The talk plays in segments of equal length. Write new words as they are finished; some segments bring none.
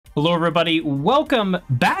Hello, everybody. Welcome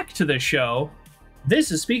back to the show.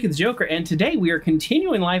 This is Speak of the Joker, and today we are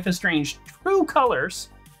continuing Life is Strange True Colors,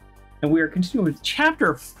 and we are continuing with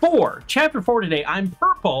Chapter 4. Chapter 4 today. I'm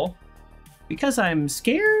purple because I'm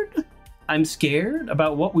scared. I'm scared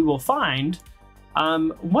about what we will find.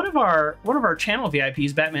 One of our channel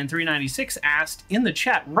VIPs, Batman396, asked in the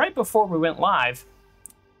chat right before we went live,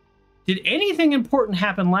 did anything important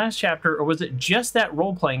happen last chapter, or was it just that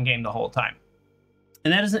role-playing game the whole time?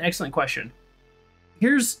 And that is an excellent question.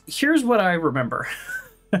 Here's what I remember.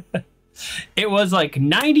 It was like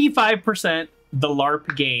 95% the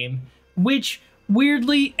LARP game, which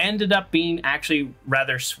weirdly ended up being actually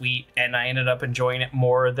rather sweet, and I ended up enjoying it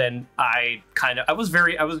more than I was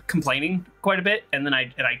complaining quite a bit, and then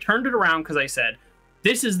I turned it around because I said,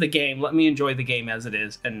 this is the game, let me enjoy the game as it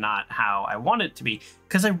is and not how I want it to be,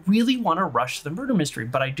 because I really want to rush the murder mystery.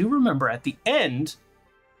 But I do remember at the end,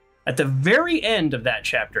 at the very end of that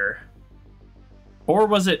chapter, or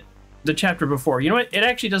was it the chapter before? You know what? It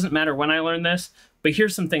actually doesn't matter when I learned this, but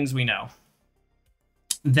here's some things we know.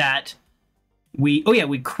 That we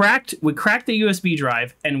cracked the USB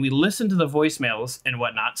drive and we listened to the voicemails and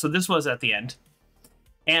whatnot. So this was at the end.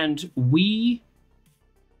 And we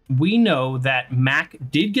know that Mac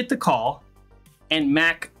did get the call, and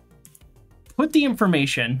Mac put the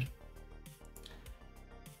information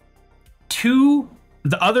to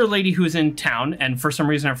the other lady who's in town, and for some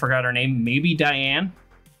reason I forgot her name, maybe Diane.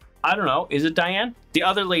 I don't know. Is it Diane? The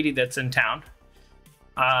other lady that's in town.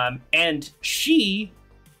 And she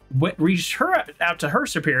reached her out to her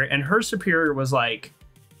superior, and her superior was like,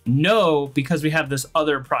 no, because we have this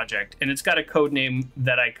other project, and it's got a code name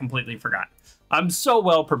that I completely forgot. I'm so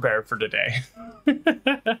well prepared for today.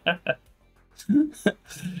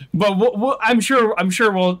 But I'm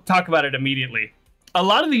sure we'll talk about it immediately. A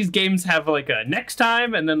lot of these games have like a next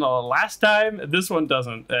time and then a last time. This one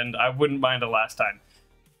doesn't, and I wouldn't mind a last time.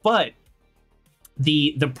 But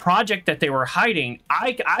the project that they were hiding,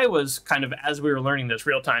 I was kind of, as we were learning this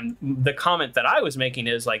real time, the comment that I was making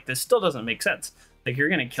is like, this still doesn't make sense. Like, you're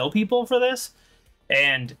gonna kill people for this?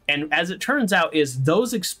 And as it turns out, is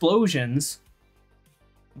those explosions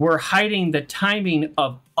were hiding the timing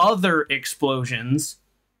of other explosions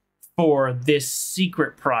for this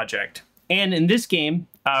secret project. And in this game,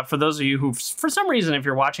 for those of you who, for some reason, if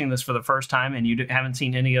you're watching this for the first time and you haven't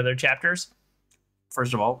seen any other chapters,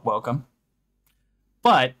 first of all, welcome.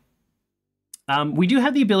 But we do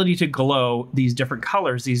have the ability to glow these different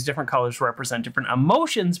colors. These different colors represent different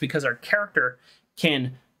emotions because our character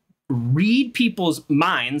can read people's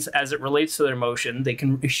minds as it relates to their emotion.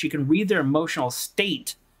 She can read their emotional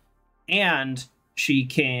state, and she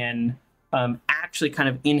can actually kind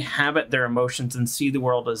of inhabit their emotions and see the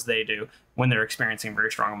world as they do when they're experiencing very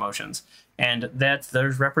strong emotions. And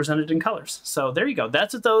those represented in colors. So there you go.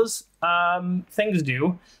 That's what those things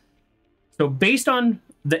do. So based on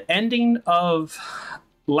the ending of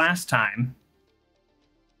last time,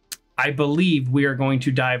 I believe we are going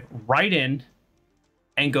to dive right in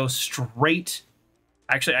and go straight.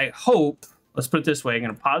 Actually, I hope, let's put it this way. I'm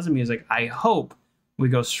going to pause the music. I hope we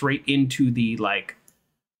go straight into the, like,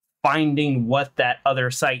 finding what that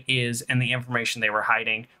other site is and the information they were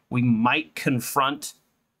hiding. We might confront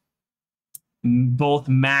both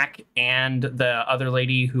Mac and the other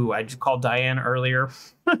lady who I just called Diane earlier.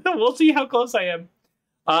 We'll see how close I am.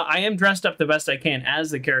 I am dressed up the best I can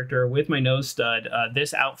as the character with my nose stud.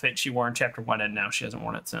 This outfit she wore in Chapter 1, and now she hasn't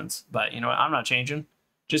worn it since. But you know what? I'm not changing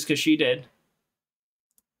just because she did.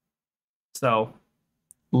 So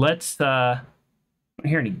let's... I don't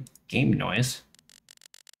hear any game noise.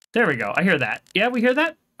 There we go. I hear that. Yeah, we hear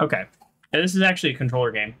that? Okay. And this is actually a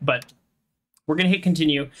controller game, but we're going to hit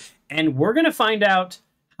continue, and we're going to find out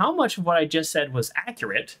how much of what I just said was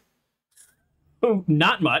accurate.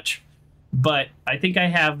 Not much, but I think I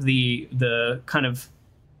have the kind of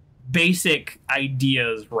basic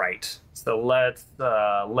ideas right. So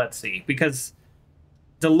let's see, because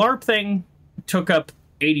the LARP thing took up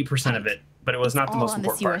 80% of it, but it was not the most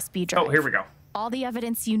important part. USB drive. Oh, here we go. All the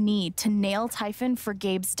evidence you need to nail Typhon for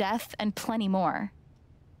Gabe's death and plenty more.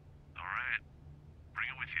 All right. Bring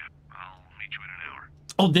it with you. I'll meet you in an hour.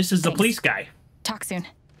 Oh, this is Thanks. the police guy. Talk soon.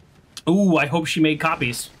 Ooh, I hope she made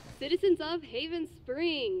copies. Citizens of Haven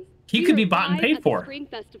Springs. He could be bought and paid at for. the Spring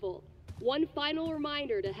Festival. One final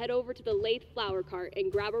reminder to head over to the late flower cart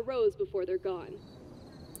and grab a rose before they're gone.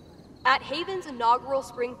 At Haven's inaugural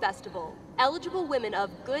Spring Festival, eligible women of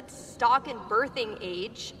good stock and birthing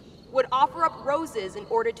age would offer up roses in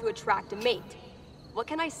order to attract a mate. What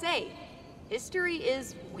can I say? History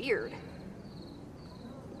is weird.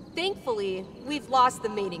 Thankfully, we've lost the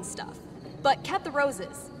mating stuff, but kept the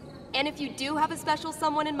roses. And if you do have a special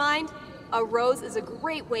someone in mind, a rose is a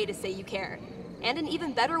great way to say you care. And an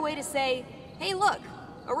even better way to say, hey look,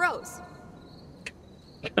 a rose.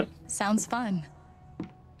 Sounds fun.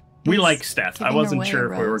 We Is like Steph. I giving wasn't away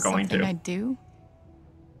sure a if we were rose going something to. I'd do?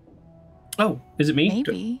 Oh, is it me?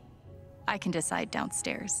 Maybe. I can decide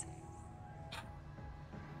downstairs.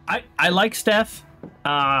 I like Steph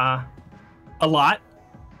a lot.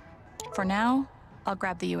 For now, I'll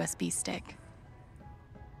grab the USB stick.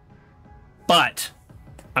 But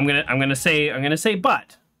I'm gonna say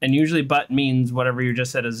but, and usually but means whatever you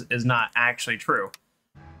just said is not actually true.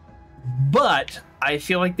 But I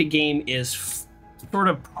feel like the game is sort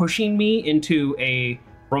of pushing me into a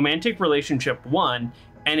romantic relationship one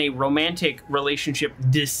and a romantic relationship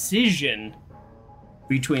decision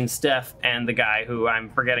between Steph and the guy who I'm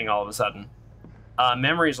forgetting all of a sudden.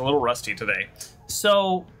 Memory is a little rusty today,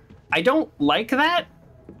 so I don't like that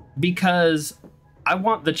because I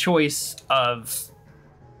want the choice of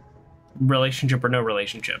relationship or no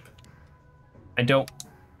relationship. I don't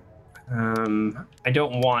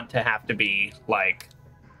want to have to be like,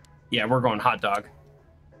 yeah, we're going hot dog.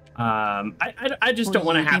 I just don't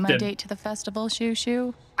want to have to. My date to the festival, Shoo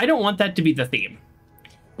Shoo. I don't want that to be the theme.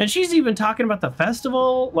 And she's even talking about the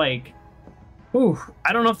festival, like, ooh,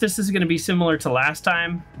 I don't know if this is going to be similar to last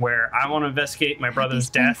time, where I want to investigate my brother's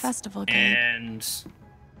death, festival, Gabe. and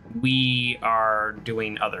we are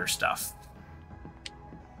doing other stuff.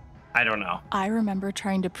 I don't know. I remember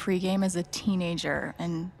trying to pregame as a teenager,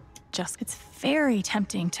 and just it's very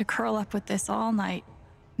tempting to curl up with this all night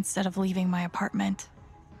instead of leaving my apartment.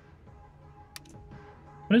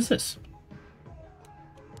 What is this?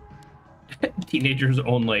 Teenagers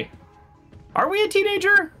only. Are we a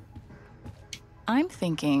teenager? I'm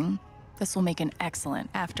thinking this will make an excellent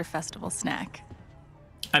after-festival snack.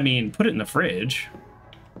 I mean, put it in the fridge.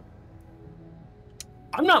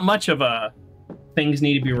 I'm not much of a things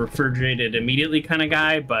need to be refrigerated immediately kind of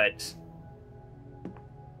guy, but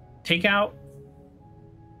takeout?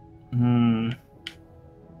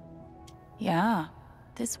 Yeah,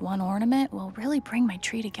 this one ornament will really bring my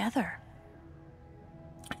tree together.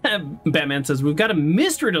 Batman says, we've got a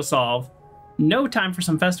mystery to solve. No time for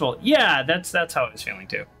some festival. Yeah, that's how I was feeling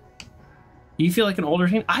too. You feel like an older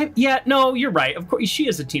teen? Yeah, no, you're right. Of course, she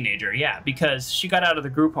is a teenager. Yeah, because she got out of the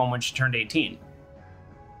group home when she turned 18.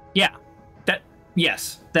 Yeah,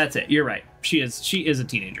 yes, that's it. You're right. She is a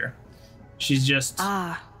teenager. She's just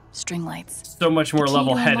string lights. So much more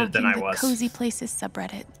level-headed than I was. Cozy Places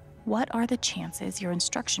subreddit. What are the chances your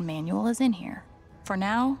instruction manual is in here? For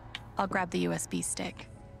now, I'll grab the USB stick.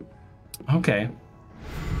 Okay.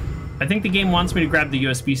 I think the game wants me to grab the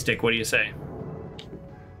USB stick. What do you say?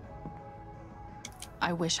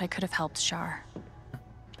 I wish I could have helped Shar,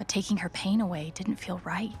 but taking her pain away didn't feel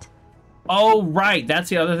right. Oh, right. That's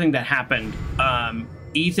the other thing that happened.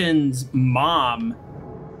 Ethan's mom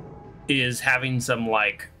is having some,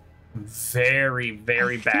 like, very,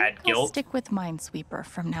 very bad guilt. I'll stick with Minesweeper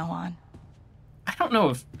from now on. I don't know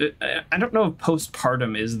if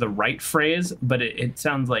postpartum is the right phrase, but it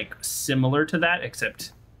sounds like similar to that,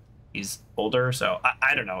 except he's older. So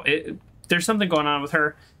I don't know. There's something going on with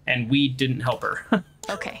her, and we didn't help her.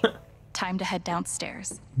 Okay, time to head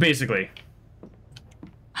downstairs. Basically.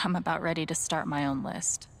 I'm about ready to start my own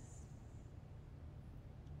list.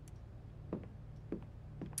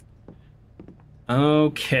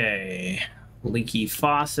 Okay. Leaky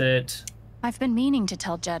faucet. I've been meaning to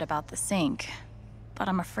tell Jed about the sink, but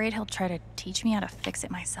I'm afraid he'll try to teach me how to fix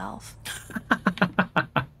it myself.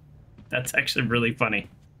 That's actually really funny.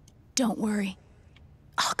 Don't worry.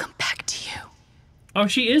 I'll come back to you. Oh,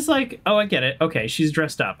 she is like... Oh, I get it. Okay, she's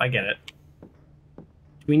dressed up. I get it.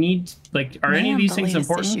 We need... Like, are any of these things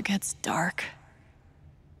important? The issue gets dark.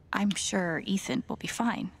 I'm sure Ethan will be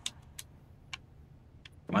fine.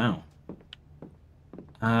 Wow.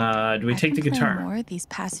 Do we take the guitar? More these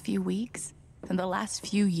past few weeks than the last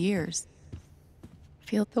few years.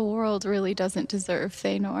 Feel the world really doesn't deserve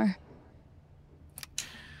Thanor.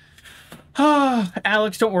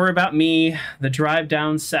 Alex, don't worry about me. The drive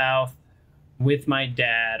down south with my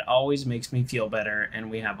dad always makes me feel better,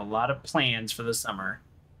 and we have a lot of plans for the summer.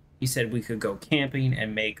 He said we could go camping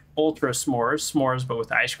and make ultra s'mores, but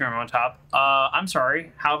with ice cream on top. I'm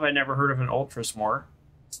sorry, how have I never heard of an ultra s'more?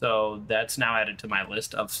 So that's now added to my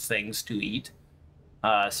list of things to eat.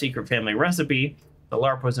 Secret family recipe. The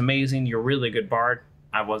LARP was amazing. You're a really good bard.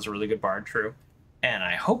 I was a really good bard, true. And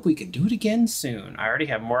I hope we can do it again soon. I already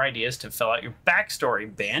have more ideas to fill out your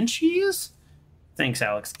backstory. Banshees? Thanks,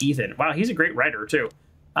 Alex. Ethan. Wow, he's a great writer, too.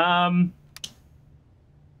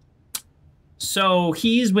 So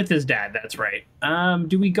he's with his dad. That's right.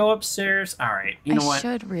 Do we go upstairs? All right. You know what? I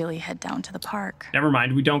should really head down to the park. Never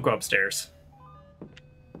mind. We don't go upstairs.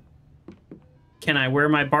 Can I wear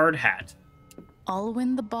my bard hat?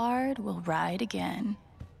 Alwyn the Bard will ride again.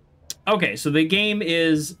 Okay, so the game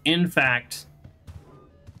is, in fact,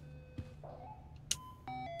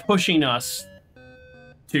 pushing us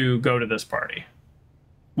to go to this party,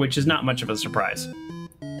 which is not much of a surprise.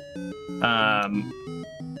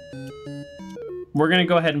 We're going to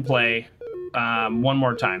go ahead and play one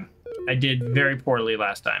more time. I did very poorly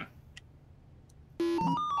last time.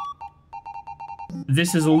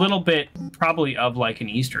 This is a little bit probably of like an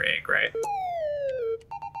Easter egg, right?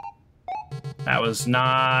 That was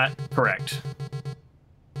not correct.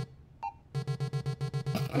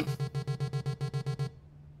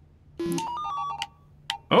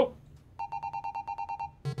 Oh.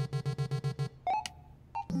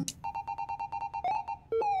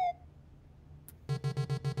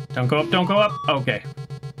 Don't go up, don't go up. Okay.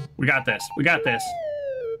 We got this. We got this.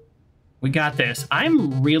 We got this.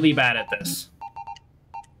 I'm really bad at this.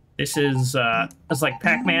 This is, it's like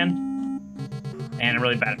Pac-Man. And I'm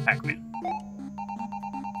really bad at Pac-Man.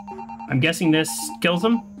 I'm guessing this kills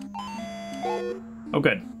him. Oh,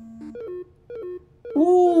 good.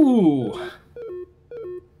 Ooh.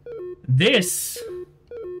 This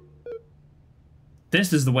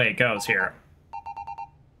is the way it goes here.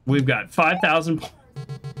 We've got 5,000.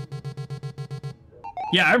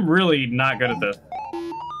 Yeah, I'm really not good at this.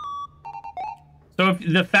 So if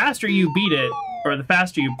the faster you beat it, or the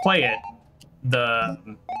faster you play it, the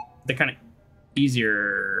kind of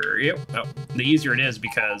easier, yep, oh, the easier it is,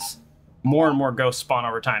 because more and more ghosts spawn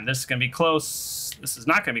over time. This is gonna be close. This is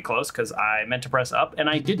not gonna be close because I meant to press up and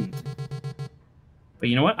I didn't. But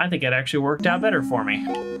you know what? I think it actually worked out better for me.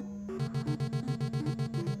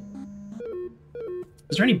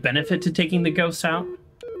 Is there any benefit to taking the ghosts out?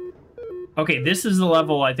 Okay, this is the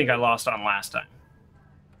level I think I lost on last time.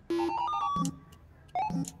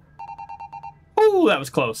 Ooh, that was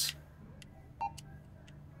close.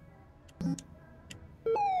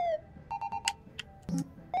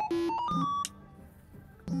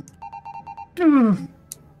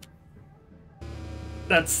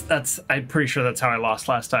 I'm pretty sure that's how I lost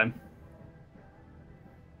last time.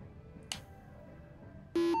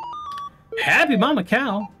 Happy Mama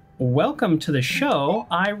Cow. Welcome to the show.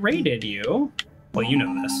 I rated you. Well, you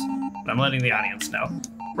know this, but I'm letting the audience know.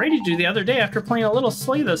 Rated you the other day after playing a little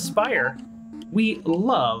Slay the Spire. We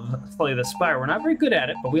love Slay the Spire. We're not very good at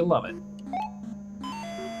it, but we love it.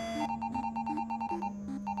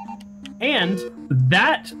 And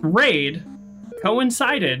that raid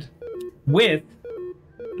coincided with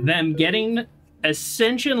them getting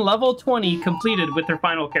Ascension level 20 completed with their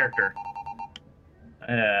final character.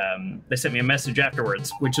 They sent me a message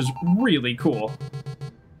afterwards, which is really cool,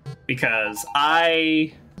 because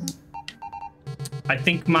I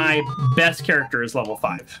think my best character is level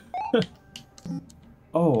 5.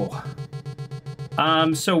 Oh.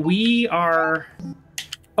 So we are...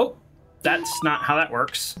 Oh, that's not how that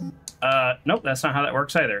works. Nope, that's not how that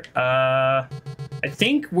works either. I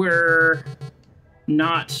think we're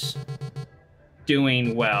not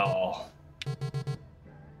doing well.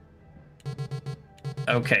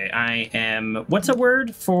 Okay, I am... What's a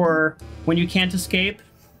word for when you can't escape?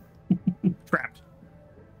 Trapped.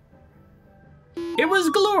 It was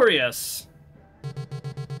glorious!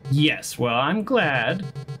 Yes, well, I'm glad.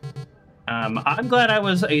 I'm glad I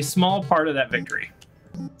was a small part of that victory.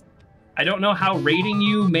 I don't know how rating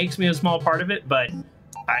you makes me a small part of it, but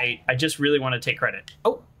I just really want to take credit.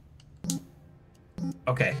 Oh!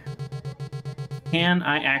 Okay. Can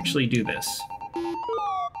I actually do this?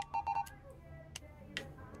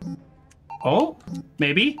 Oh,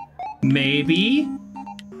 maybe. Maybe.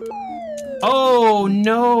 Oh,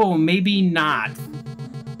 no, maybe not.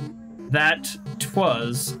 That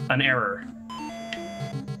was an error.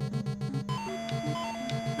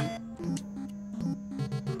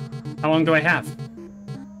 How long do I have?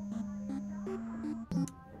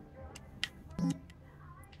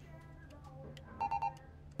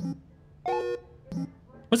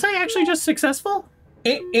 Was I actually just successful?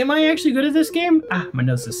 Am I actually good at this game? Ah, my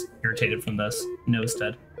nose is irritated from this nose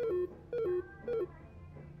dead.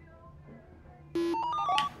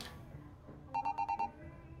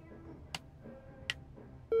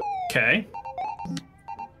 Okay.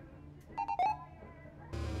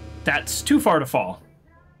 That's too far to fall.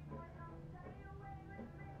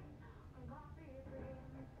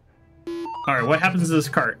 Alright, what happens to this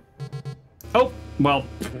cart? Oh, well,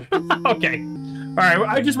 okay. Alright,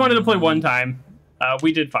 I just wanted to play one time.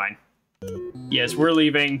 We did fine. Yes, we're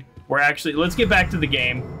leaving. We're actually... Let's get back to the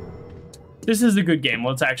game. This is a good game.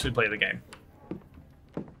 Let's actually play the game.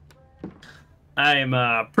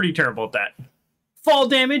 I'm pretty terrible at that. Fall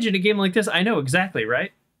damage in a game like this, I know exactly,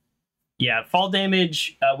 right? Yeah, fall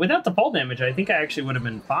damage. Without the fall damage, I think I actually would have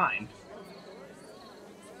been fine.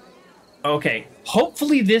 Okay,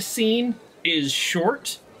 hopefully this scene is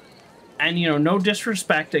short. And, you know, no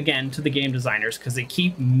disrespect, again, to the game designers, because they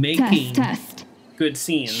keep making good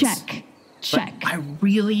scenes. Check. Check. But I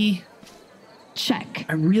really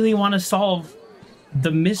want to solve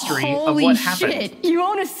the mystery of what happened. Holy shit! You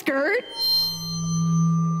own a skirt?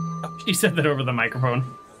 Oh, she said that over the microphone.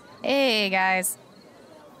 Hey, guys.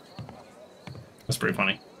 That's pretty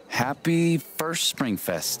funny. Happy first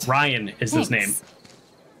Springfest. Ryan is his name.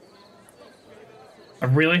 I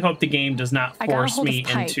really hope the game does not force me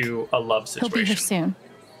into a love situation. He'll be here soon.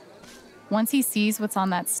 Once he sees what's on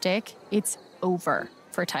that stick, it's over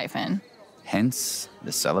for Typhon. Hence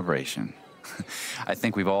the celebration. I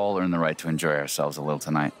think we've all earned the right to enjoy ourselves a little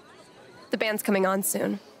tonight. The band's coming on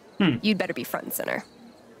soon. You'd better be front and center.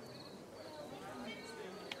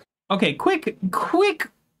 Okay, quick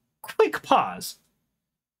pause.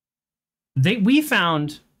 We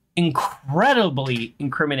found incredibly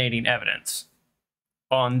incriminating evidence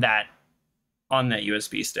on that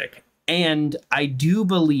USB stick. And I do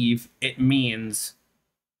believe it means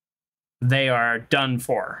they are done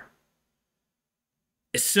for.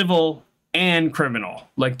 Civil and criminal.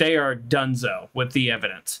 Like, they are donezo with the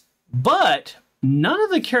evidence. But none of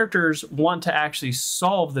the characters want to actually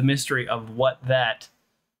solve the mystery of what that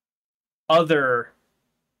other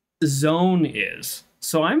zone is.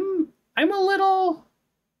 So I'm a little...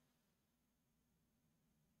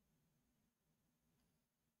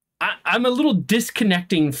 I'm a little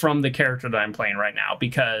disconnecting from the character that I'm playing right now,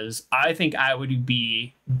 because I think I would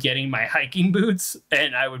be getting my hiking boots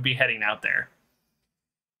and I would be heading out there.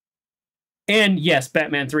 And yes,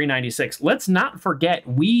 Batman 396. Let's not forget,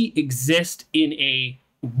 we exist in a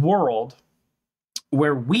world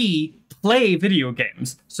where we play video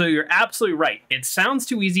games. So you're absolutely right. It sounds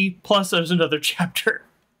too easy. Plus there's another chapter.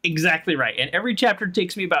 Exactly right. And every chapter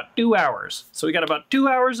takes me about 2 hours. So we got about 2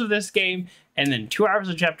 hours of this game and then 2 hours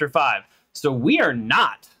of chapter 5. So we are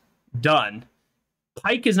not done.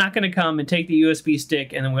 Pike is not going to come and take the USB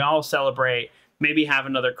stick and then we all celebrate, maybe have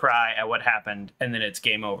another cry at what happened, and then it's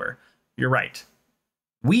game over. You're right.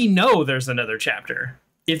 We know there's another chapter.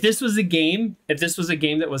 If this was a game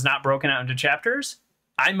that was not broken out into chapters,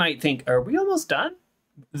 I might think, are we almost done?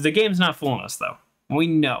 The game's not fooling us, though. We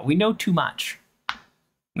know too much.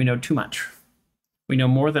 We know too much. We know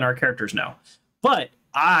more than our characters know. But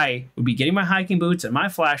I would be getting my hiking boots and my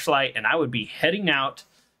flashlight, and I would be heading out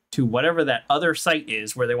to whatever that other site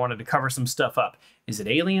is where they wanted to cover some stuff up. Is it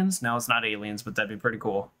aliens? No, it's not aliens, but that'd be pretty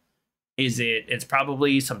cool. It's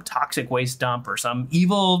probably some toxic waste dump or some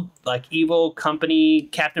evil company,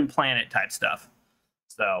 Captain Planet type stuff.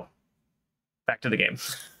 So, back to the game.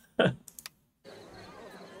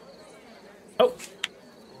 Oh.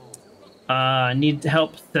 Need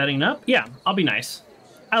help setting up? Yeah, I'll be nice.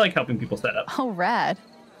 I like helping people set up. Oh, rad.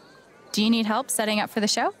 Do you need help setting up for the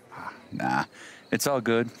show? Nah, it's all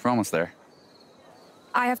good. We're almost there.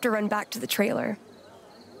 I have to run back to the trailer.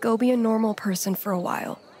 Go be a normal person for a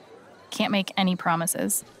while. Can't make any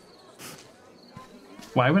promises.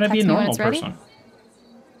 Why would I be a normal person?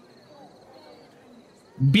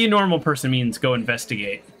 Be a normal person means go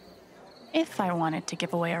investigate. If I wanted to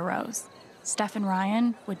give away a rose, Steph and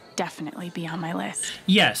Ryan would definitely be on my list.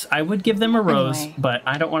 Yes, I would give them a rose, Anyway, but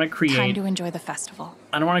I don't want to create... Time to enjoy the festival.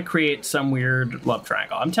 I don't want to create some weird love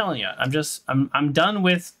triangle. I'm telling you, I'm done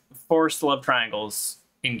with forced love triangles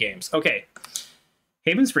in games. Okay.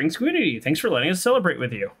 Haven Springs community, thanks for letting us celebrate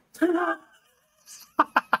with you.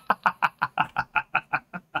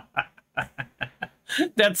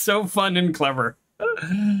 That's so fun and clever.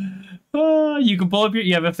 You can pull up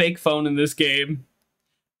you have a fake phone in this game,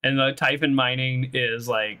 and the Typhon mining is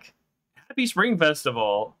like, Happy Spring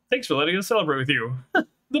Festival. Thanks for letting us celebrate with you.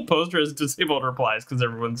 The poster has disabled replies because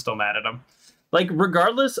everyone's still mad at him. Like,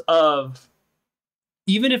 regardless of,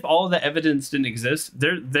 even if all of the evidence didn't exist,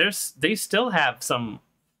 they still have some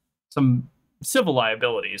civil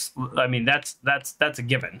liabilities. I mean, that's a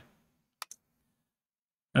given.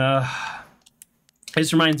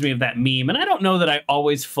 This reminds me of that meme, and I don't know that I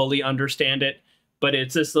always fully understand it, but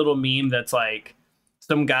it's this little meme that's like,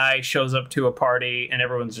 some guy shows up to a party and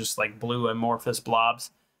everyone's just like blue amorphous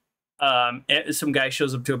blobs. Some guy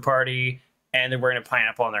shows up to a party and they're wearing a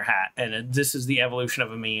pineapple on their hat, and this is the evolution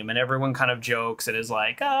of a meme, and everyone kind of jokes and is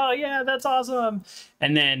like, oh yeah, that's awesome.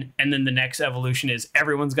 And then the next evolution is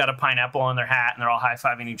everyone's got a pineapple on their hat and they're all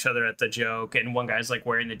high-fiving each other at the joke, and one guy's like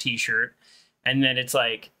wearing the t-shirt, and then it's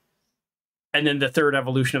like And then the third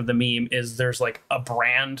evolution of the meme is there's like a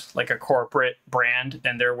brand, like a corporate brand,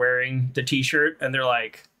 and they're wearing the t-shirt and they're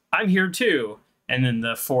like, I'm here too. And then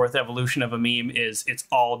the fourth evolution of a meme is it's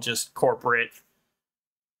all just corporate,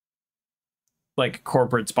 like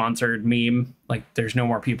corporate sponsored meme. Like there's no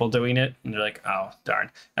more people doing it. And they're like, oh,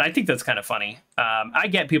 darn. And I think that's kind of funny. I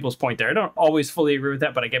get people's point there. I don't always fully agree with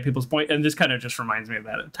that, but I get people's point. And this kind of just reminds me of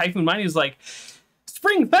that. Typhoon Mining is like,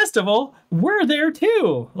 Spring Festival, we're there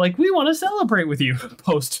too. Like, we want to celebrate with you.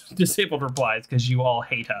 Post disabled replies because you all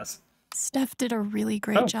hate us. Steph did a really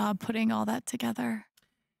great job putting all that together.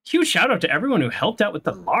 Huge shout out to everyone who helped out with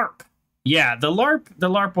the LARP. Yeah, the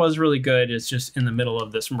LARP was really good. It's just in the middle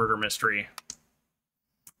of this murder mystery.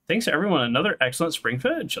 Thanks to everyone. Another excellent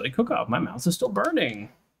spring-fed chili cook-off. My mouth is still burning.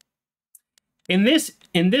 In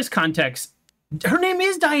this context, her name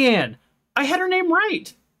is Diane. I had her name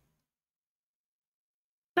right.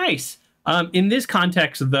 Nice. In this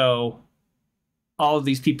context, though, all of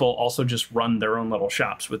these people also just run their own little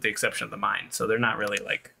shops with the exception of the mine. So they're not really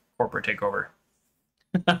like corporate takeover.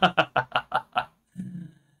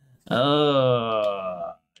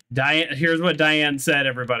 Diane, here's what Diane said,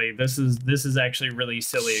 everybody. This is actually really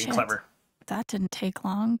silly and clever. That didn't take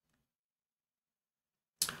long.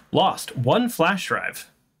 Lost 1 flash drive.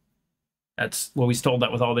 That's well, we stole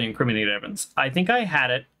that with all the incriminated evidence. I think I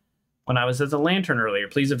had it when I was at the Lantern earlier.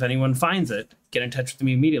 Please, if anyone finds it, get in touch with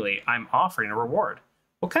me immediately. I'm offering a reward.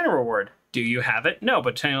 What kind of reward? Do you have it? No,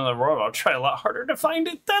 but tell you the reward, I'll try a lot harder to find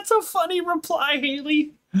it. That's a funny reply,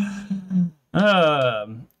 Haley.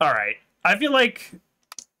 All right. I feel like...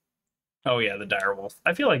 Oh, yeah, the direwolf.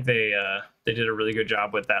 I feel like they did a really good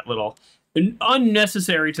job with that little...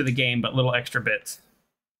 unnecessary to the game, but little extra bits.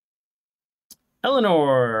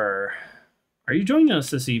 Eleanor, are you joining us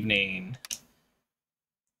this evening?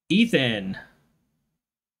 Ethan.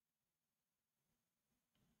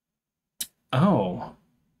 Oh,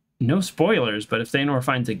 no spoilers, but if Thanor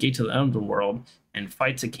finds a gate to the underworld and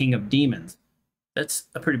fights a king of demons, that's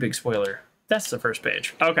a pretty big spoiler. That's the first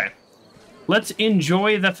page. Okay, let's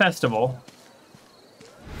enjoy the festival.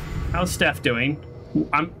 How's Steph doing?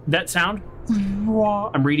 That sound?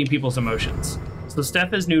 I'm reading people's emotions. So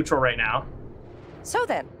Steph is neutral right now. So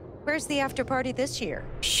then, where's the after party this year?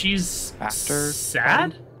 She's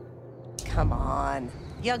sad? Come on,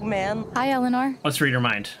 young man. Hi, Eleanor. Let's read her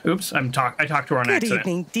mind. Oops, I talked to her on accident. Good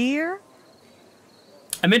evening, dear.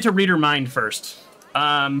 I meant to read her mind first.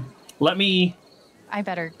 Let me... I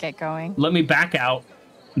better get going. Let me back out,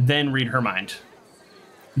 then read her mind.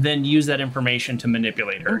 Then use that information to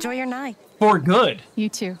manipulate her. Enjoy your night. For good. You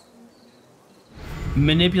too.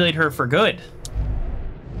 Manipulate her for good.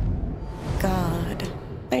 God,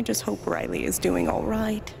 I just hope Riley is doing all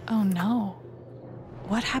right. Oh no.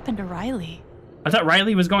 What happened to Riley? I thought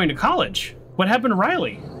Riley was going to college. What happened to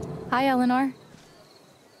Riley? Hi, Eleanor.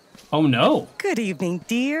 Oh no. Good evening,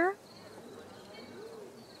 dear.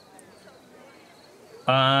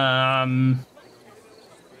 Do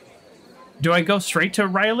I go straight to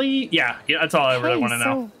Riley? Yeah, that's all I really want to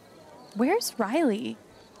know. Where's Riley?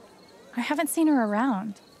 I haven't seen her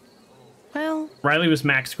around. Well, Riley was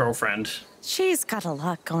Mac's girlfriend. She's got a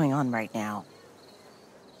lot going on right now.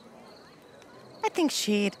 I think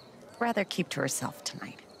she'd rather keep to herself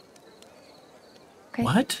tonight. Okay.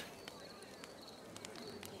 What?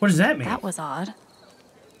 What does that mean? That was odd.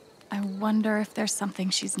 I wonder if there's something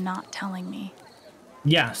she's not telling me.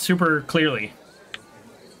 Yeah, super clearly.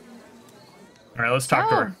 All right, let's talk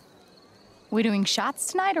to her. We doing shots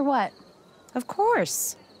tonight or what? Of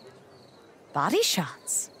course. Body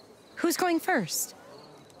shots. Who's going first?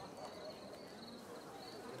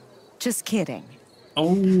 Just kidding.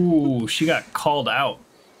 Oh, she got called out.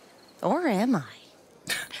 Or am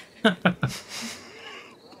I?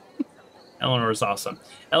 Eleanor is awesome.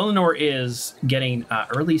 Eleanor is getting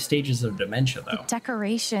early stages of dementia, though. The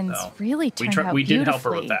decorations really turned out we did help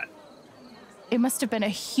her beautifully. with that. It must have been a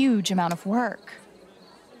huge amount of work.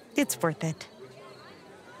 It's worth it.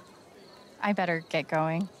 I better get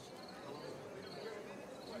going.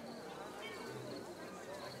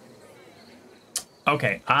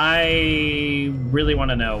 Okay, I really want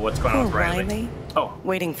to know what's going on with Riley. Oh.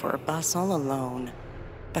 Waiting for a bus all alone.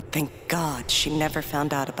 But thank God she never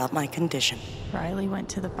found out about my condition. Riley went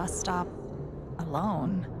to the bus stop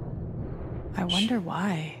alone. I wonder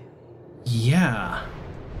why. Yeah.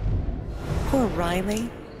 Poor Riley.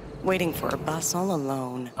 Waiting for a bus all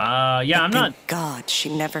alone. Yeah, Thank God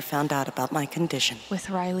she never found out about my condition. With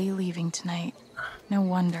Riley leaving tonight, no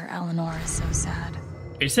wonder Eleanor is so sad.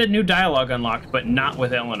 It said new dialogue unlocked, but not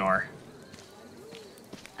with Eleanor.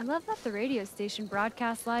 I love that the radio station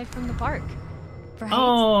broadcasts live from the park. Right? Oh.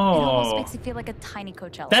 It almost makes you feel like a tiny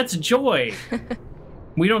Coachella. That's joy.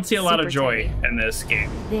 We don't see a lot of Super joy tiny. in this game.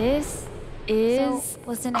 This is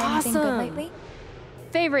wasn't anything good awesome. lately?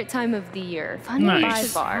 Favorite time of the year. Funny Nice. by By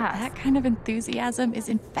far. That kind of enthusiasm is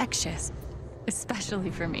infectious, especially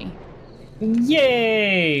for me.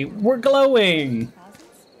 Yay! We're glowing.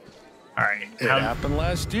 All right. It happened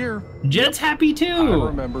last year. Jet's happy I too.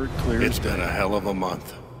 remember it clear It's as been day. a hell of a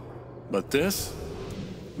month. But this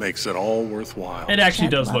makes it all worthwhile. It actually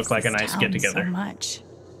Jet does loves look like a this nice town get together. So much.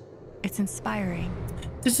 It's inspiring.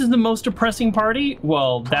 This is the most depressing party.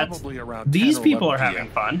 Well, that's Probably around these 10 or people are 11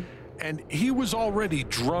 having p.m. fun. And he was already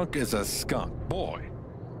drunk as a skunk. Boy.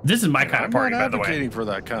 This is my And kind of I'm party, not by the way. advocating for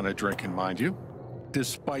that kind of drinking, mind you.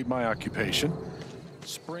 Despite my occupation.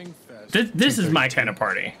 Spring Fest. This is my kind of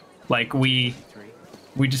party. Like we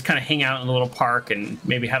just kind of hang out in a little park and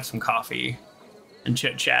maybe have some coffee and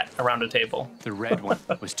chit chat around a table. The red one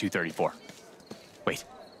was 234. Wait.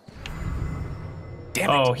 Damn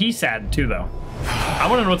it. Oh, he's sad too, though. I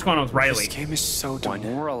want to know what's going on with Riley. This game is so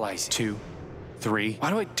demoralizing. 2, 3. Why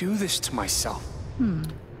do I do this to myself?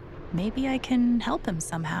 Maybe I can help him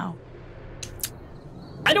somehow.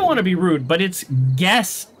 I don't want to be rude, but it's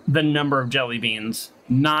guess the number of jelly beans,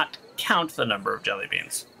 not count the number of jelly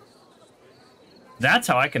beans. That's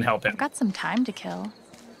how I can help him. I've got some time to kill.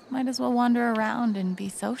 Might as well wander around and be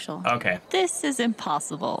social. Okay. This is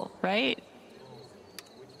impossible, right?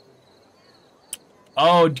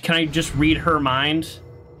 Oh, can I just read her mind?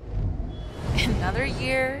 Another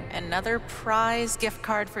year, another prize gift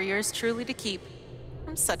card for yours truly to keep.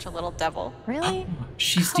 I'm such a little devil. Really?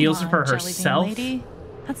 She steals Come it for on, Jelly Bean herself? Lady.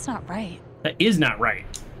 That's not right. That is not right.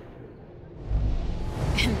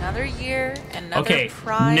 Another year, another Okay,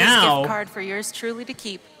 prize now- gift card for yours truly to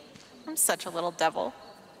keep. I'm such a little devil.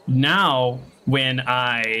 Now, when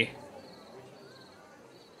I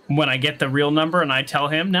get the real number and I tell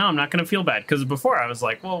him, now I'm not going to feel bad. Because before I was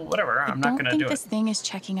like, well, whatever, I'm not going to I don't do think this it. thing is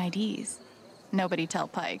checking IDs. Nobody tell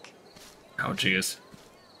Pike. Oh, jeez.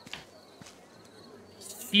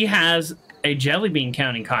 She has a jelly bean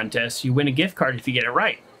counting contest. You win a gift card if you get it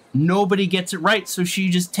right. Nobody gets it right, so she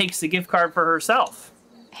just takes the gift card for herself.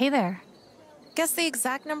 Hey there. Guess the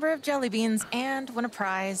exact number of jelly beans and win a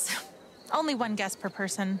prize. Only one guess per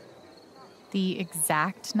person. The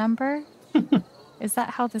exact number? Is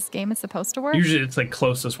that how this game is supposed to work? Usually it's like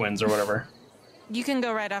closest wins or whatever. You can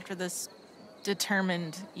go right after this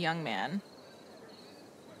determined young man.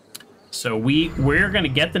 So we're going to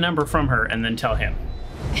get the number from her and then tell him.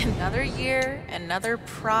 Another year, another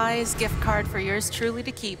prize gift card for yours truly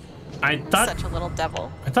to keep. I I'm thought such a little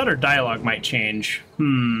devil. her dialogue might change.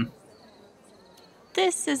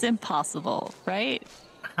 This is impossible, right?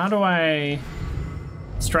 How do I...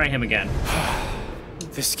 Let's try him again.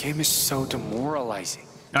 This game is so demoralizing.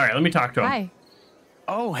 All right, let me talk to him. Hi.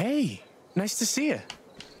 Oh, hey. Nice to see you.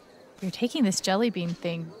 You're taking this jelly bean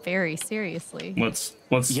thing very seriously. Let's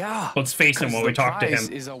Yeah. face him 'cause while the we talk to prize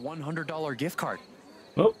him. is a $100 gift card.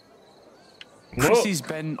 Oh. Whoa. Chrissy's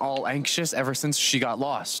been all anxious ever since she got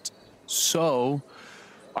lost. So,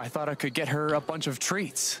 I thought I could get her a bunch of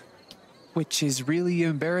treats. Which is really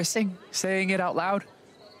embarrassing, saying it out loud.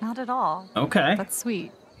 Not at all. Okay. That's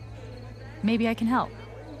sweet. Maybe I can help.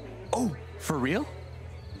 Oh, for real?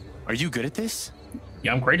 Are you good at this?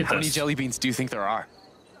 Yeah, I'm great at How many this. jelly beans do you think there are?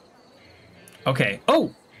 Okay.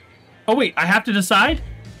 Oh, wait, I have to decide?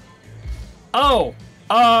 Oh,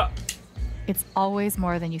 It's always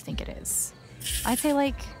more than you think it is. I'd say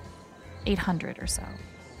like 800 or so.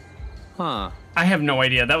 Huh. I have no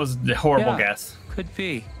idea. That was a horrible Yeah. guess. Could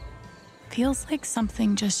be. Feels like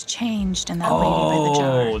something just changed in that lady by the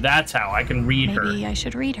jar. Oh, that's how I can read her. Maybe I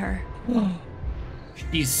should read her.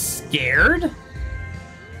 She's scared?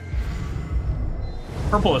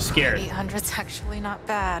 Purple is scared. 800's actually not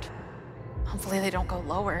bad. Hopefully they don't go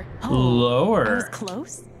lower. I was Lower.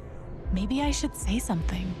 close. Maybe I should say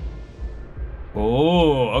something.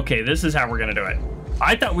 Oh, okay. This is how we're gonna do it.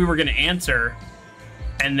 I thought we were gonna answer,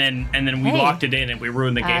 and then we Hey, locked it in and we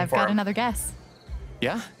ruined the game I've for got him. another guess.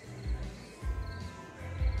 Yeah?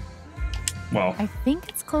 Well, I think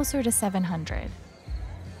it's closer to 700.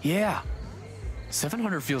 Yeah.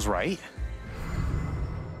 700 feels right.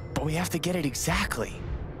 But we have to get it exactly.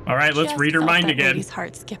 all right. Let's Just read her felt mind that again. lady's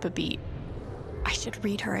heart skip a beat. I should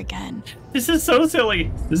read her again. This is so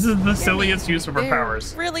silly. This is the silliest use of her They're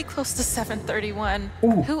powers. really close to 731. Ooh.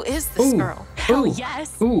 Who is this Ooh. girl? Hell Ooh.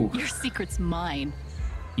 yes. Ooh. Your secret's mine.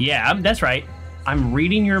 Yeah, that's right. I'm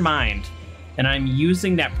reading your mind, and I'm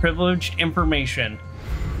using that privileged information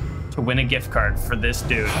to win a gift card for this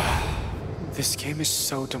dude. This game is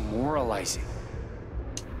so demoralizing.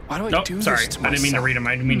 Why do I Nope, do sorry. this to myself? I didn't mean to read him.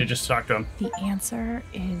 I didn't mean to just talk to him. The answer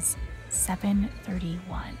is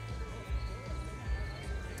 731.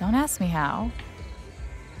 Don't ask me how.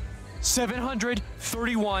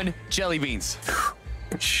 731 jelly beans.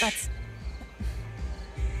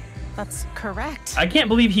 That's correct. I can't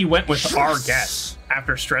believe he went with our guess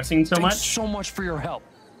after stressing so Thanks much. so much for your help.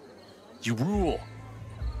 You rule.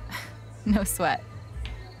 No sweat.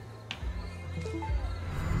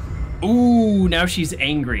 Ooh, now she's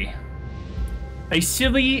angry. A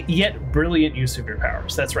silly yet brilliant use of your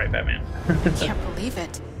powers. That's right, Batman. Can't believe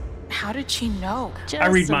it. How did she know? Just I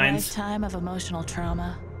read a minds. lifetime of emotional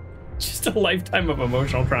trauma. Just a lifetime of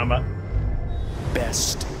emotional trauma.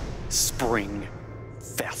 Best spring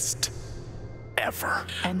fest ever.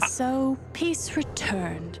 And so, peace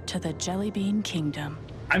returned to the Jelly Bean Kingdom.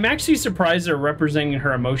 I'm actually surprised they're representing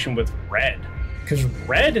her emotion with red. Because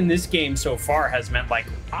red in this game so far has meant like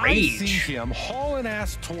rage. I see him hauling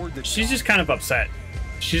ass toward the She's just kind of upset.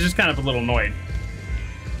 She's just kind of a little annoyed.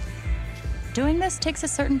 Doing this takes a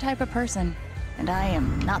certain type of person, and I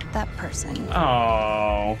am not that person.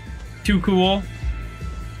 Oh, too cool.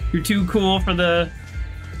 You're too cool for the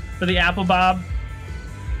apple bob.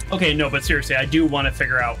 Okay, no, but seriously, I do want to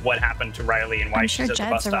figure out what happened to Riley and why I'm she's sure at the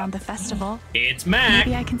bus Jed's stop. around the festival. It's Mac.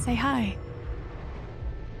 Maybe I can say hi.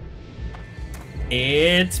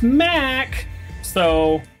 It's Mac.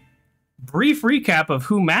 So, brief recap of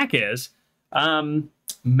who Mac is.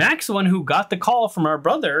 Mac's the one who got the call from our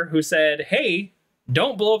brother who said, hey,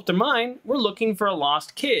 don't blow up their mine. We're looking for a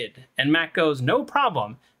lost kid. And Mac goes, no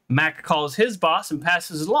problem. Mac calls his boss and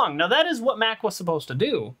passes it along. Now, that is what Mac was supposed to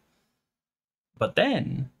do. But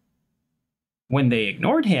then, when they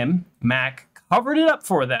ignored him, Mac covered it up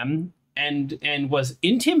for them and was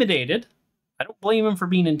intimidated. I don't blame him for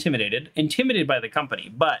being intimidated by the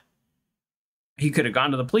company, but he could have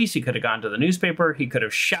gone to the police, he could have gone to the newspaper, he could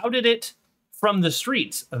have shouted it from the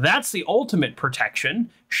streets. That's the ultimate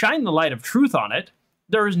protection. Shine the light of truth on it.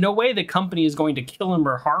 There is no way the company is going to kill him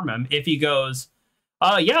or harm him if he goes,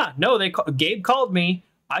 yeah, no, Gabe called me.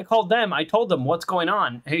 I called them. I told them what's going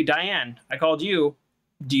on. Hey, Diane, I called you.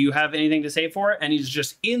 Do you have anything to say for it? And he's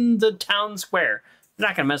just in the town square. They're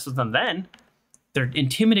not going to mess with him then. They're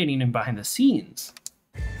intimidating him behind the scenes.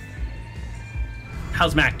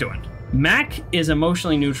 How's Mac doing? Mac is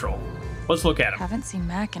emotionally neutral. Let's look at him. Haven't seen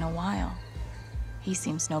Mac in a while. He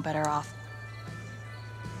seems no better off.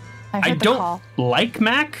 I I heard the don't call. like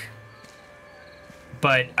Mac,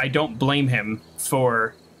 but I don't blame him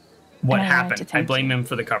for what And I wanted to happened. I thank blame you. him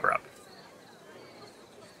for the cover-up.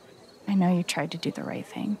 I know you tried to do the right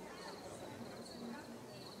thing.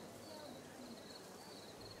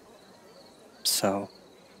 So,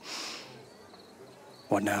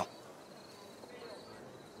 what now?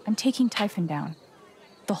 I'm taking Typhon down.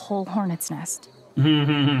 The whole hornet's nest.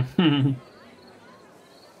 I'm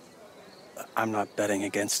not betting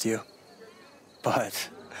against you, but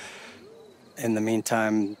in the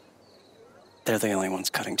meantime, they're the only ones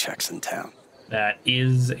cutting checks in town. That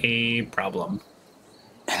is a problem.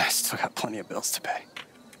 And I still got plenty of bills to pay.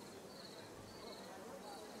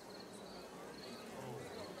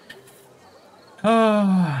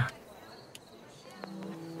 Oh.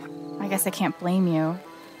 I guess I can't blame you.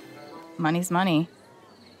 Money's money.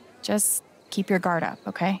 Just keep your guard up,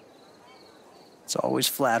 okay? It's always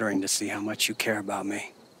flattering to see how much you care about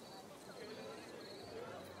me.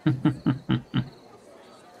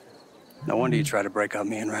 No wonder you try to break up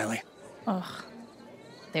me and Riley. Ugh.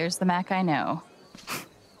 There's the Mac I know.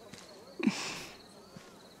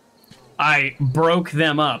 I broke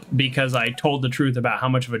them up because I told the truth about how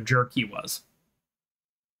much of a jerk he was.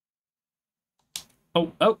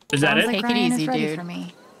 Oh, is that Sounds it? like Take it Ryan easy, is ready dude. for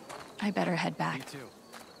me. I better head back.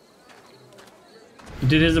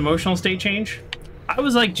 Did his emotional state change? I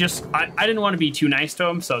was like, I didn't want to be too nice to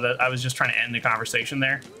him, so that I was just trying to end the conversation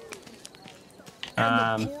there.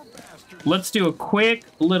 Let's do a quick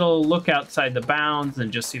little look outside the bounds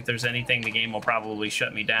and just see if there's anything. The game will probably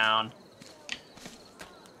shut me down.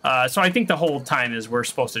 So I think the whole time is we're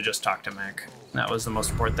supposed to just talk to Mac. That was the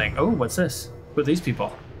most important thing. Oh, what's this? Who are these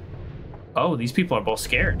people? Oh, these people are both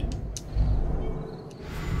scared.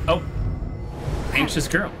 Oh, anxious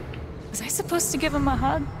girl. Was I supposed to give him a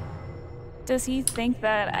hug? Does he think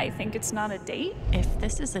that I think it's not a date? If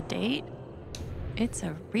this is a date, it's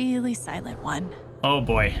a really silent one. Oh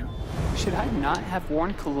boy. Should I not have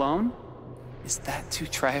worn cologne? Is that too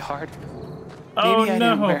try hard? Oh, Maybe I no.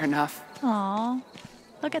 didn't wear enough. Aw.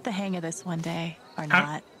 Look at the hang of this one day, or How-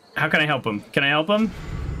 not. How can I help him? Can I help him?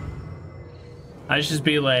 I should just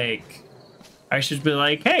be like,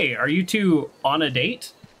 hey, are you two on a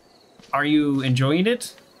date? Are you enjoying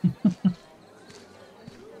it?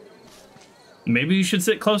 Maybe you should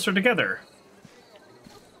sit closer together.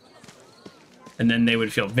 And then they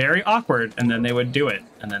would feel very awkward, and then they would do it,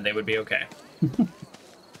 and then they would be okay.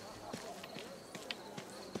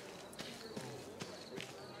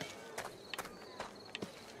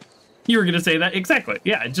 You were gonna say that? Exactly.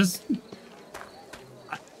 Yeah, just...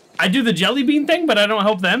 I do the jelly bean thing, but I don't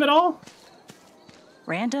help them at all?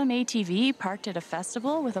 Random ATV parked at a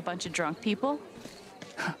festival with a bunch of drunk people?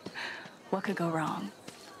 What could go wrong?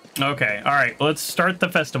 Okay, alright, let's start the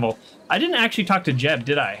festival. I didn't actually talk to Jeb,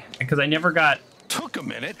 did I? Because I never got... Took a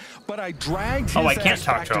minute, but I dragged his I can't ass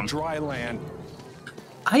talk back to him. dry land.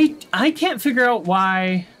 I can't figure out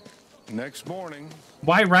why... Next morning...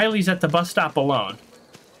 Why Riley's at the bus stop alone.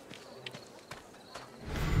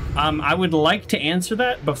 I would like to answer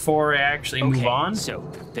that before I actually move on.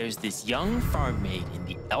 So, there's this young farm maid in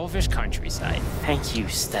the elvish countryside. Thank you,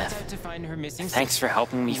 Steph. To find her missing Thanks for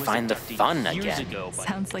helping me find the fun again.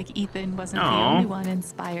 Sounds like Ethan wasn't the Aw. only one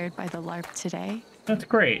inspired by the LARP today. That's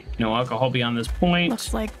great. No alcohol beyond this point.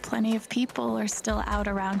 Looks like plenty of people are still out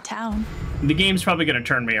around town. The game's probably going to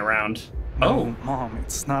turn me around. No, Mom,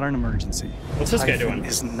 it's not an emergency. What's this guy Typhon doing?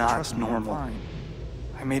 is not normal.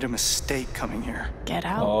 I made a mistake coming here. Get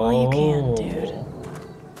out while you can, dude.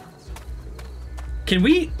 Can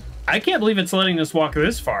we... I can't believe it's letting us walk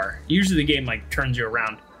this far. Usually the game, like, turns you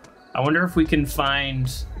around. I wonder if we can find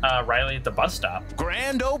Riley at the bus stop.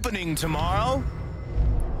 Grand opening tomorrow.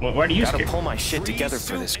 Well, why do you Gotta pull my shit together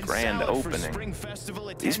for this grand opening.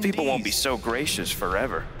 These people won't be so gracious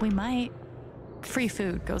forever. We might. Free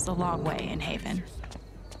food goes a long way in Haven.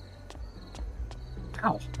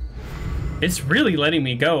 Ow. It's really letting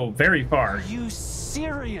me go very far. Are you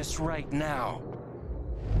serious right now?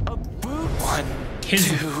 A boot? 1, 2,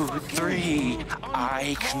 3.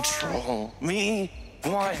 I control me.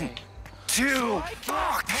 1, 2.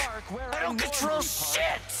 Fuck! I don't control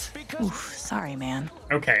shit! Oof, sorry, man.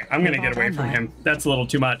 Okay, I'm gonna get away from him. That's a little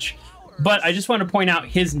too much. But I just want to point out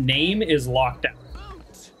his name is locked out.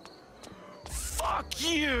 Fuck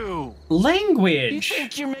you! Language! You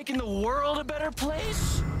think you're making the world a better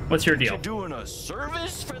place? What's your deal? You're doing a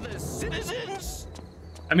service for the citizens?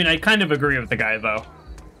 I mean, I kind of agree with the guy, though.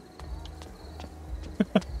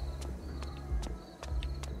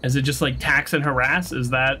 Is it just like tax and harass? Is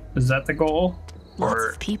that the goal?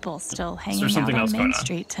 Lots of people still hanging out something else on going Main on?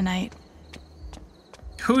 Street tonight.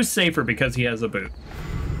 Who's safer because he has a boot?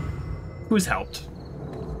 Who's helped?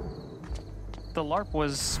 The LARP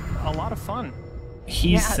was a lot of fun.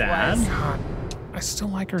 He's sad. God, I still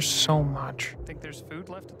like her so much. Think there's food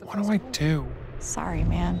left at the What do I do? Sorry,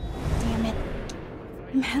 man. Damn it.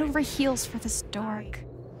 I'm head over heels for this dork.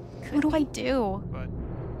 What do I do? But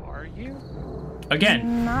are you?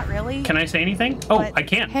 Again. Not really. Can I say anything? Oh, But- I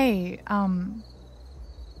can. Hey,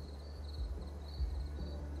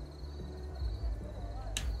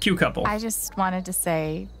 Cute couple. I just wanted to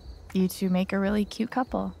say you two make a really cute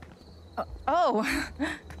couple. Oh,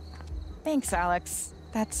 thanks, Alex.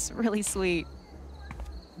 That's really sweet.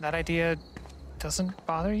 That idea doesn't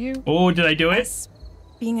bother you? Oh, did I do it? Us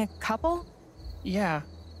being a couple? Yeah.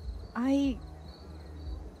 I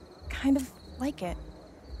kind of like it.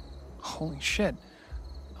 Holy shit.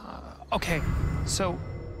 Okay, so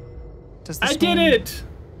does this I did mean- it!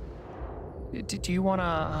 Do you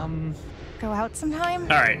wanna, Go out sometime?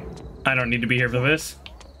 All right. I don't need to be here for this.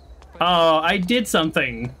 Oh, I did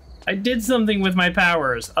something. I did something with my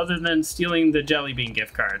powers other than stealing the jelly bean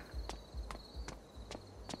gift card.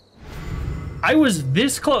 I was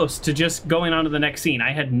this close to just going on to the next scene.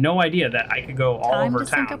 I had no idea that I could go all Time over to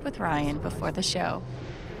sync town. up with Ryan before the show.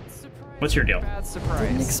 What's your deal?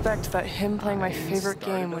 Didn't expect that him playing my favorite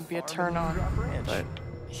game would be a turn on, but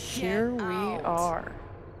here we are.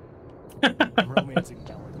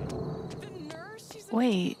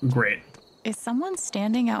 Wait, Great. is someone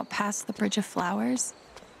standing out past the Bridge of Flowers?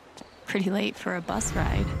 Pretty late for a bus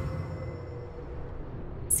ride.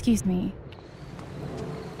 Excuse me.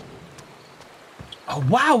 Oh,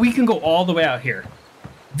 wow, we can go all the way out here.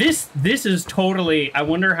 This is totally... I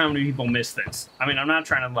wonder how many people miss this. I mean, I'm not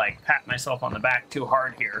trying to, like, pat myself on the back too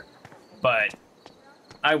hard here, but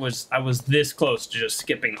I was this close to just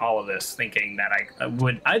skipping all of this, thinking that I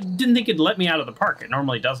would... I didn't think it'd let me out of the park. It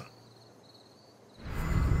normally doesn't.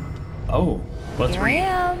 Oh, let's Here I read.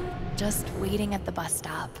 am, just waiting at the bus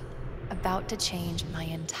stop, about to change my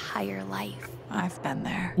entire life. I've been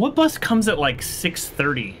there. What bus comes at, like,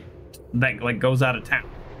 6:30 that, like, goes out of town?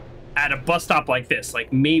 At a bus stop like this,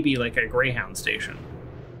 like maybe like a Greyhound station.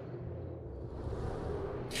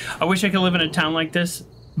 I wish I could live in a town like this,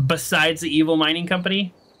 besides the evil mining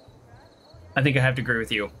company. I think I have to agree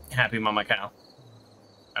with you. Happy Mama Cow.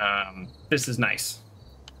 This is nice.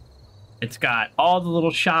 It's got all the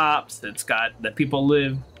little shops. It's got that people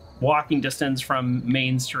live walking distance from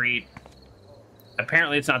Main Street.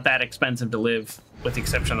 Apparently, it's not that expensive to live, with the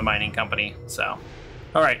exception of the mining company. So,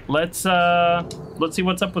 all right, let's see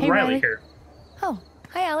what's up with Riley here. Oh,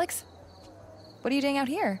 hi, Alex. What are you doing out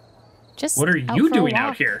here? Just What are you doing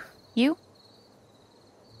out here? You?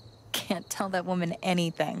 Can't tell that woman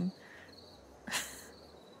anything.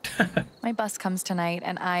 My bus comes tonight,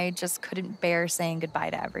 and I just couldn't bear saying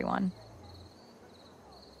goodbye to everyone.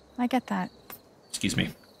 I get that. Excuse me.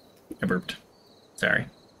 I burped. Sorry.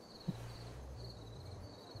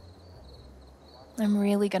 I'm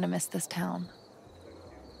really gonna miss this town.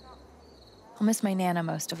 I'll miss my Nana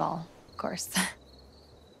most of all, of course.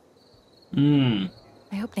 I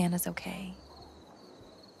hope Nana's okay.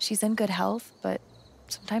 She's in good health, but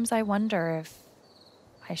sometimes I wonder if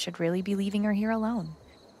I should really be leaving her here alone.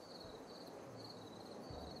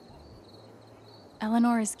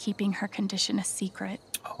 Eleanor is keeping her condition a secret.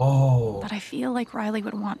 Oh. But I feel like Riley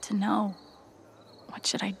would want to know. What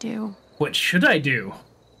should I do? What should I do?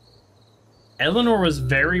 Eleanor was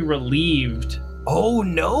very relieved. Oh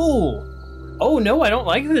no! Oh no, I don't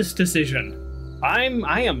like this decision. I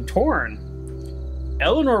am torn.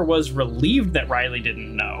 Eleanor was relieved that Riley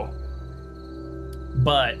didn't know.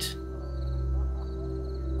 But...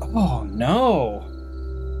 oh no.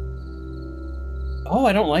 Oh,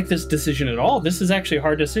 I don't like this decision at all. This is actually a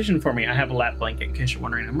hard decision for me. I have a lap blanket, in case you're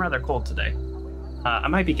wondering. I'm rather cold today. I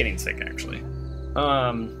might be getting sick, actually.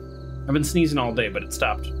 I've been sneezing all day, but it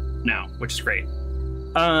stopped now, which is great.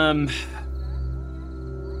 I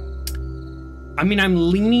mean, I'm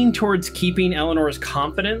leaning towards keeping Eleanor's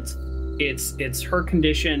confidence. It's her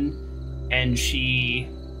condition, and she...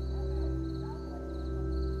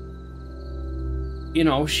 you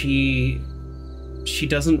know, she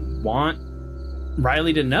doesn't want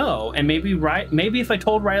Riley to know, and maybe if I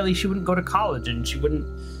told Riley, she wouldn't go to college and she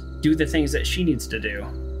wouldn't do the things that she needs to do.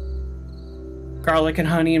 Garlic and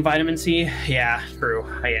honey and vitamin C, yeah, true.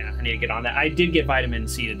 Yeah, I need to get on that. I did get vitamin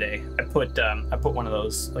C today. I put one of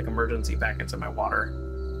those like emergency packets in my water.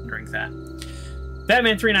 Drink that.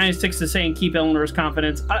 Batman 396 is saying keep Eleanor's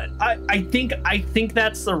confidence. I think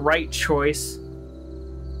that's the right choice.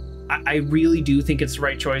 I really do think it's the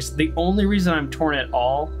right choice. The only reason I'm torn at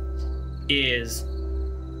all is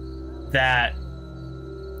that,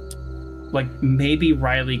 like, maybe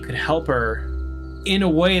Riley could help her in a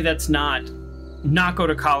way that's not go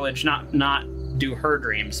to college, not do her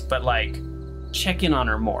dreams, but like check in on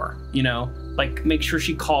her more, you know, like make sure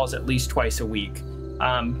she calls at least twice a week,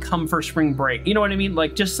 come for spring break, you know what I mean?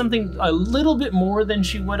 Like just something a little bit more than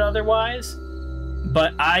she would otherwise.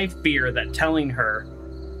 But I fear that telling her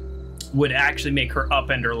would actually make her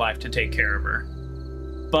upend her life to take care of her.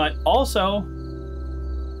 But also,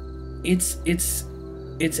 it's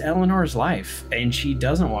Eleanor's life, and she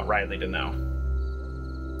doesn't want Riley to know.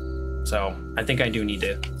 So I think I do need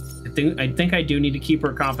to. I think I do need to keep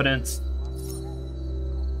her confidence.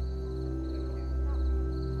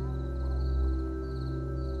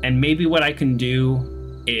 And maybe what I can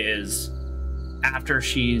do is, after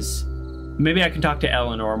maybe I can talk to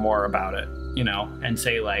Eleanor more about it. You know, and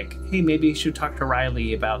say like, hey, maybe you should talk to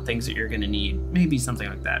Riley about things that you're gonna need. Maybe something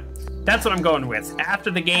like that. That's what I'm going with.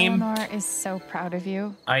 After the game, Eleanor is so proud of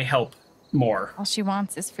you. I help more. All she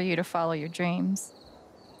wants is for you to follow your dreams.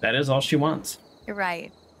 That is all she wants. You're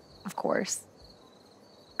right. Of course.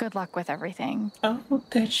 Good luck with everything. Oh,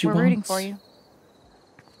 that she We're wants. rooting for you.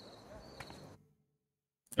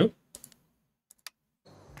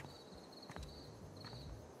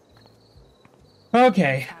 Oh.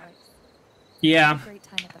 Okay. Yeah. Great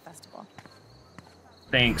time at the festival.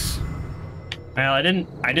 Thanks. Well, I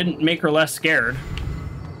didn't make her less scared.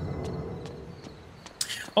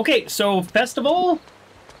 Okay, so festival,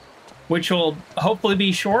 which will hopefully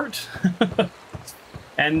be short.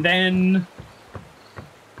 and then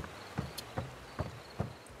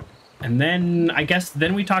I guess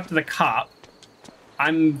then we talk to the cop.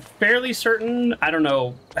 I'm fairly certain, I don't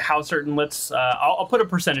know how certain, I'll put a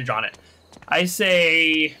percentage on it. I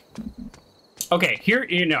say, okay, here,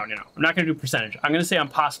 no, I'm not going to do percentage. I'm going to say on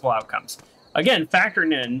possible outcomes. Again,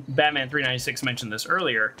 factoring in, Batman 396 mentioned this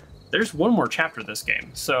earlier, there's one more chapter of this game.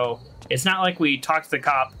 So it's not like we talk to the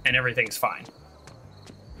cop and everything's fine.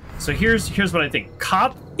 So here's what I think.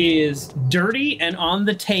 Cop is dirty and on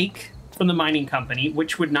the take from the mining company,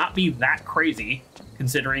 which would not be that crazy,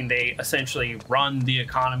 considering they essentially run the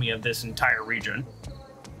economy of this entire region.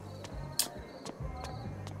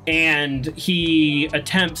 And he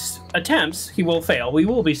attempts, he will fail. We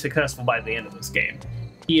will be successful by the end of this game.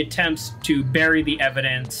 He attempts to bury the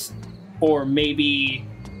evidence, or maybe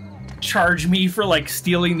charge me for like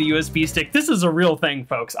stealing the USB stick. This is a real thing,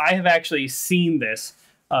 folks. I have actually seen this.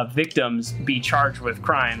 Victims be charged with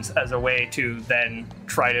crimes as a way to then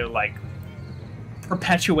try to like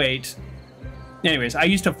perpetuate. Anyways, I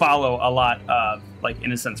used to follow a lot of like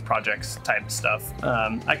Innocence Projects type stuff.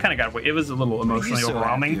 I kind of got away. It was a little emotionally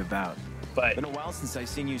overwhelming. But been a while since I've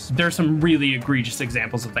seen you. There's some really egregious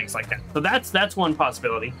examples of things like that. So that's one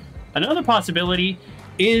possibility. Another possibility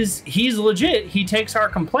is he's legit. He takes our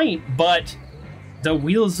complaint, but the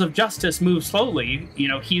wheels of justice move slowly. You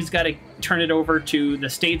know, he's got to turn it over to the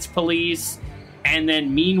state's police, and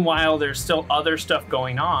then meanwhile, there's still other stuff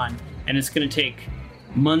going on, and it's going to take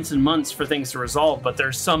months and months for things to resolve. But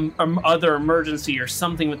there's some other emergency or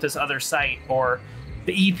something with this other site, or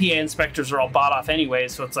the EPA inspectors are all bought off anyway,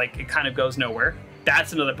 so it's like it kind of goes nowhere.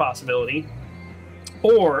 That's another possibility.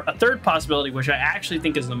 Or a third possibility, which I actually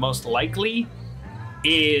think is the most likely,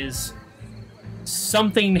 is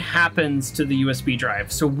something happens to the USB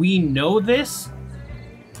drive. So we know this.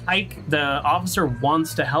 Pike, the officer,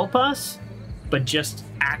 wants to help us, but just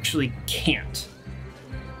actually can't.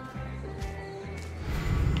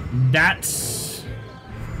 That's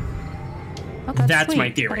Well, that's sweet,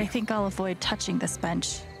 my theory. But I think I'll avoid touching this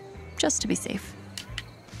bench, just to be safe.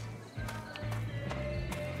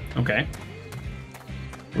 Okay.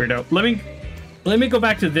 Weirdo. Let me go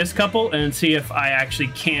back to this couple and see if I actually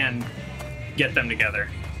can get them together.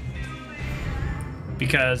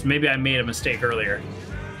 Because maybe I made a mistake earlier.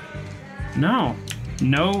 No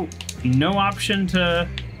option to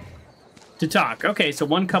talk. Okay, so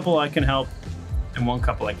one couple I can help and one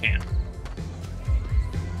couple I can't.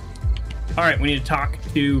 All right, we need to talk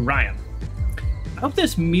to Ryan. I hope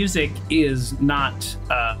this music is not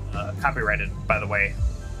copyrighted, by the way.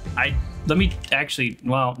 Let me actually,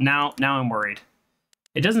 well, now I'm worried.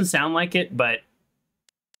 It doesn't sound like it, but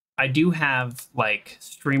I do have like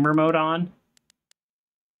streamer mode on.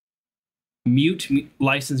 Mute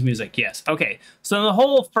license music, yes. Okay, so in the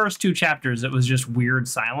whole first 2 chapters, it was just weird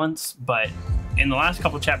silence, but in the last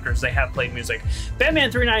couple chapters, they have played music.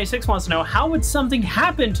 Batman396 wants to know, how would something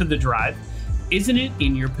happen to the drive? Isn't it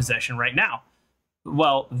in your possession right now?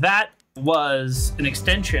 Well, that was an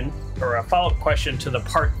extension or a follow-up question to the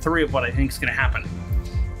part 3 of what I think is going to happen.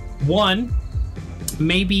 One,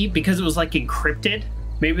 maybe because it was like encrypted,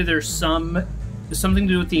 maybe there's something to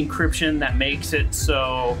do with the encryption that makes it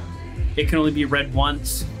so it can only be read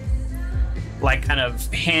once, like kind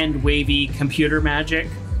of hand-wavy computer magic.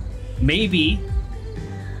 Maybe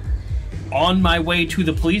on my way to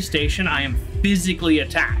the police station, I am physically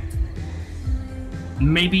attacked.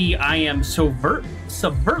 Maybe I am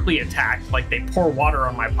subvertly attacked, like they pour water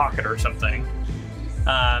on my pocket or something.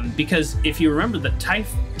 Because if you remember, the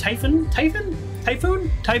Typhon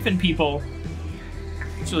people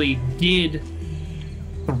actually did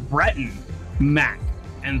threaten Mac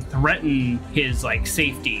and threaten his like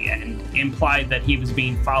safety and implied that he was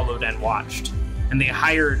being followed and watched. And they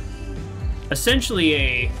hired essentially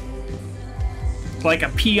a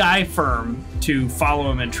PI firm to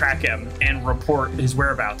follow him and track him and report his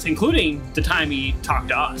whereabouts, including the time he talked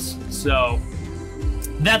to us. So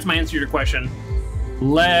that's my answer to your question.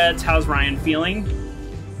 How's Ryan feeling?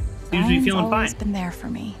 Seems to be feeling fine. Ryan's always been there for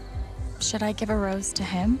me. Should I give a rose to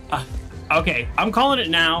him? Okay, I'm calling it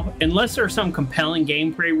now. Unless there's some compelling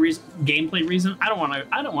gameplay reason, I don't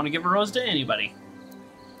want to give a rose to anybody,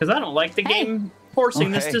 because I don't like the game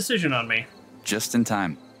forcing this decision on me. Just in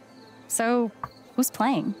time. So, who's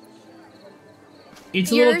playing?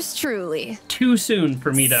 It's yours truly. Too soon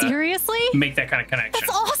for me to seriously make that kind of connection. That's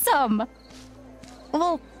awesome.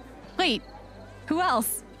 Well, wait, who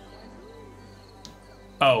else?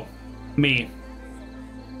 Oh, me.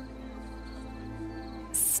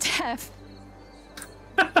 Steph.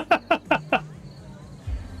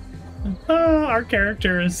 Our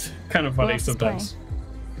character is kind of funny sometimes.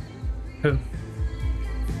 Who?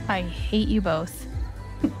 I hate you both.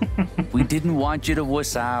 We didn't want you to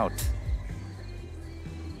wuss out.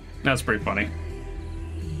 That's pretty funny.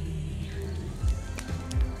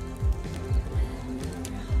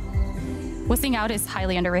 Wussing out is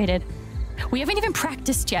highly underrated. We haven't even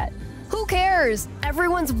practiced yet. Who cares?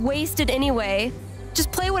 Everyone's wasted anyway.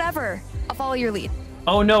 Just play whatever. I'll follow your lead.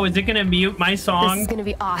 Oh no, is it gonna mute my song? This is gonna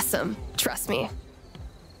be awesome. Trust me.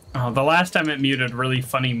 Oh, the last time it muted, really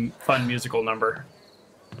fun musical number.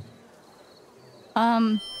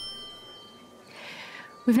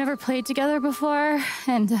 We've never played together before,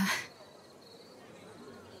 and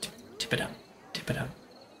tip it up.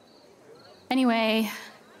 Anyway,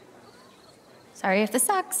 sorry if this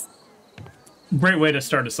sucks. Great way to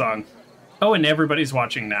start a song. Oh, and everybody's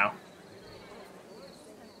watching now.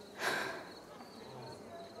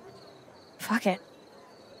 Fuck it.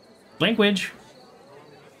 Language.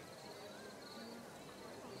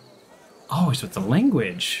 Oh, it's with the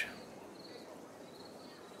language.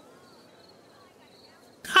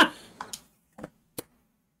 Ha!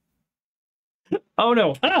 Oh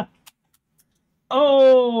no. Ah!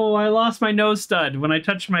 Oh, I lost my nose stud when I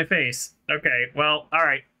touched my face. Okay, well, all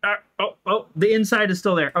right. Oh, the inside is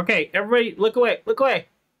still there. Okay, everybody, look away. Look away.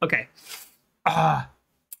 Okay. All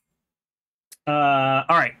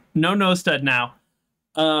right. No nose stud now.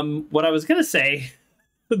 What I was gonna say,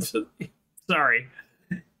 sorry,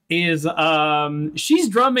 is she's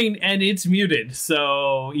drumming and it's muted.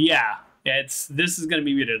 So yeah, this is gonna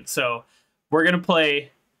be muted. So we're gonna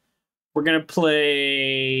play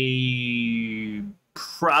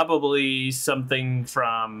probably something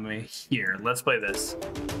from here. Let's play this.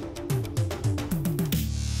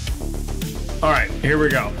 All right, here we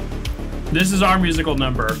go. This is our musical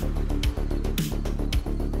number.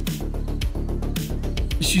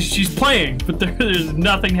 She's playing, but there's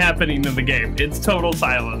nothing happening in the game. It's total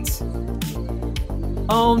silence.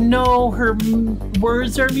 Oh no, her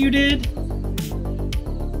words are muted.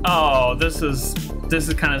 Oh, this is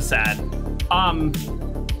kind of sad.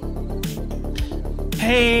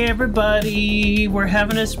 Hey everybody, we're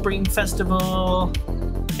having a spring festival,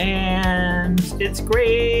 and it's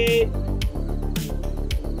great.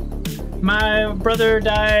 My brother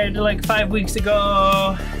died like 5 weeks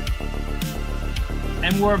ago.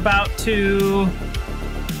 And we're about to...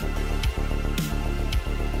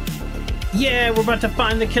 Yeah, we're about to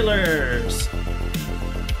find the killers.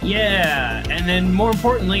 Yeah, and then more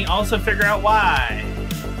importantly, also figure out why.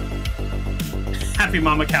 Happy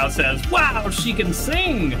Mama Cow says, wow, she can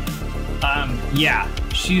sing. Yeah,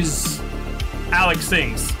 Alex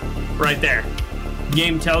sings right there.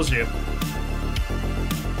 Game tells you.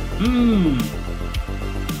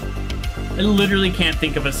 I literally can't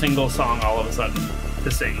think of a single song all of a sudden to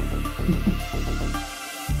sing.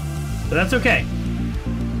 But that's okay.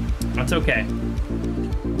 That's okay.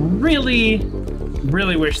 Really,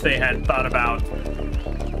 really wish they had thought about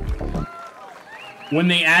when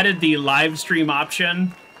they added the live stream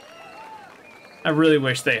option. I really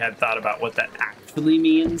wish they had thought about what that actually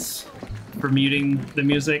means for muting the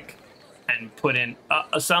music and put in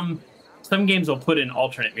some games will put in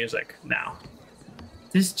alternate music now.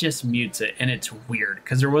 This just mutes it, and it's weird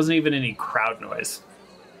because there wasn't even any crowd noise.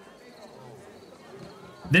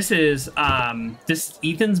 This is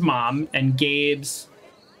Ethan's mom and Gabe's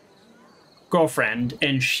girlfriend,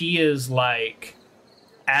 and she is like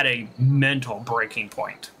at a mental breaking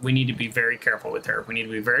point. We need to be very careful with her. We need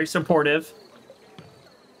to be very supportive.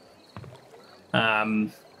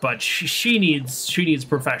 But she needs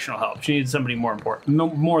professional help. She needs somebody more important,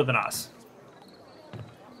 more than us.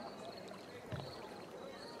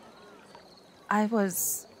 I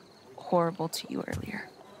was horrible to you earlier.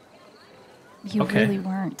 You Okay. really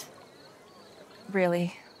weren't.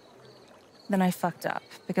 Really? Then I fucked up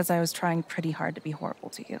because I was trying pretty hard to be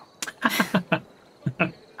horrible to you.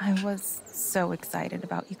 I was so excited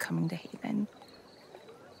about you coming to Haven.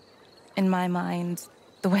 In my mind,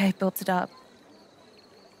 the way I built it up,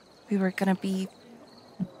 we were gonna be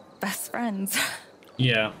best friends.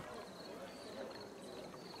 Yeah.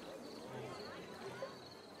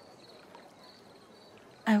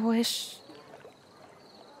 I wish...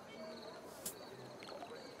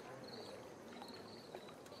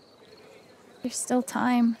 There's still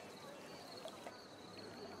time.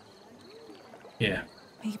 Yeah.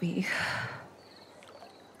 Maybe.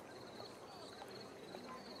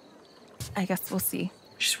 I guess we'll see.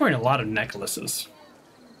 She's wearing a lot of necklaces.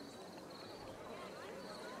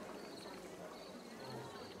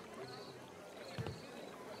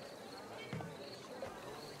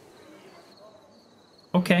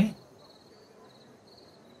 Okay.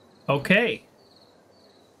 Okay.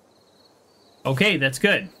 Okay, that's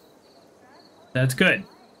good. That's good.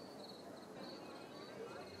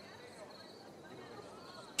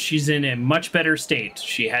 She's in a much better state.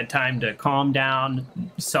 She had time to calm down,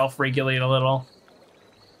 self-regulate a little.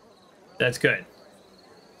 That's good.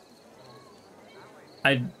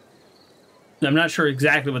 I'm not sure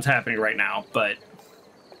exactly what's happening right now, but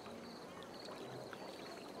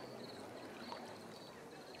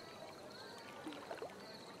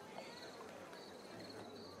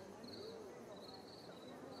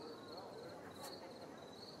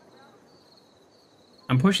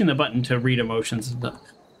I'm pushing the button to read emotions.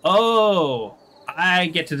 Oh, I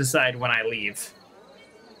get to decide when I leave.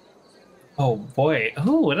 Oh boy.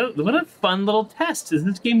 Oh, what a fun little test. Is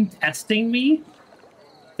this game testing me?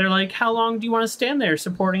 They're like, how long do you want to stand there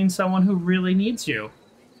supporting someone who really needs you?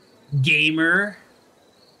 Gamer.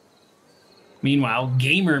 Meanwhile,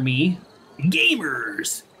 gamer me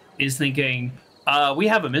gamers is thinking, we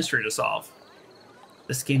have a mystery to solve.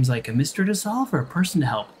 This game's like a mystery to solve or a person to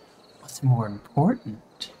help? What's more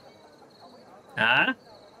important? I'm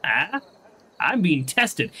being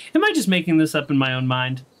tested. Am I just making this up in my own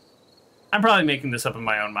mind? I'm probably making this up in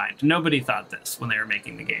my own mind. Nobody thought this when they were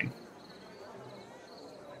making the game.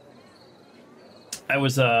 I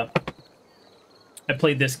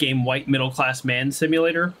played this game, White Middle Class Man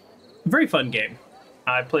Simulator. Very fun game.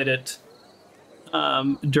 I played it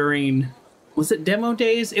during, was it demo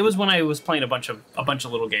days? It was when I was playing a bunch of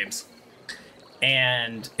little games.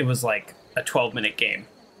 And it was like a 12-minute game.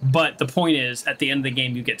 But the point is, at the end of the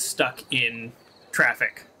game, you get stuck in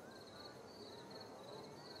traffic.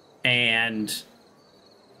 And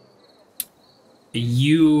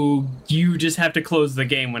you just have to close the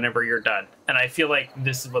game whenever you're done. And I feel like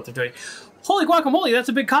this is what they're doing. Holy guacamole, that's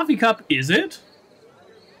a big coffee cup. Is it?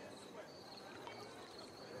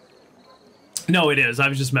 No, it is. I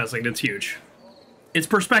was just messing. It's huge. It's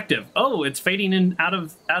perspective. Oh, it's fading in out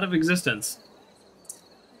of existence.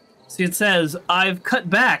 See, it says, I've cut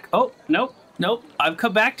back. Oh, nope. I've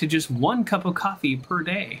cut back to just 1 cup of coffee per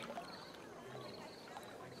day.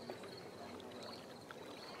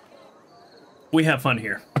 We have fun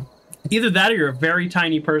here. Either that or you're a very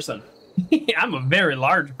tiny person. I'm a very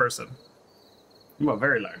large person. No,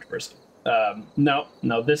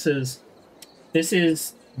 this is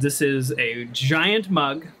a giant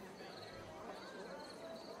mug.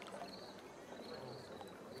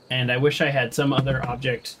 And I wish I had some other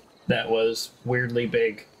object that was weirdly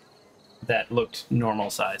big that looked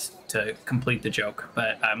normal size to complete the joke.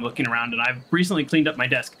 But I'm looking around and I've recently cleaned up my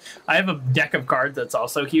desk. I have a deck of cards that's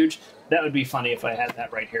also huge. That would be funny if I had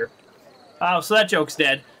that right here. Oh, so that joke's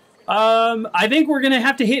dead. I think we're gonna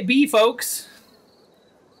have to hit B, folks.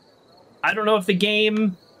 I don't know if the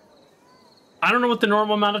game... I don't know what the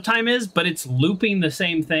normal amount of time is, but it's looping the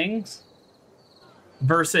same things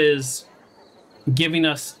versus giving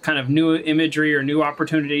us kind of new imagery or new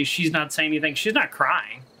opportunities. She's not saying anything. She's not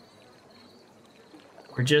crying.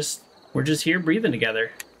 We're just here breathing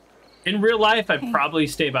together. In real life, I'd probably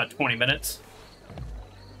stay about 20 minutes.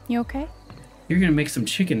 You okay? You're gonna make some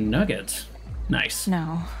chicken nuggets. Nice.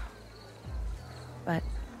 No. But,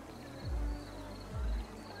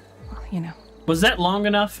 well, you know. Was that long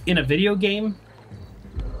enough in a video game?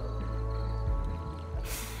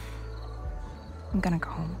 I'm gonna go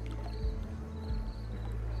home.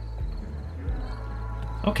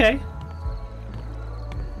 Okay.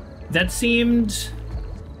 That seemed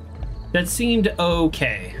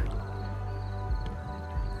okay.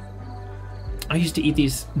 I used to eat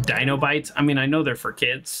these Dino Bites. I mean, I know they're for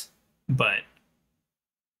kids, but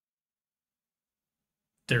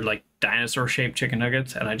they're like dinosaur-shaped chicken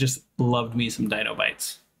nuggets, and I just loved me some Dino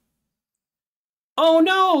Bites. Oh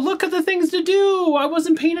no, look at the things to do! I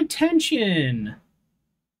wasn't paying attention!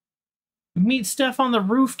 Meet Steph on the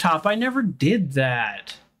rooftop. I never did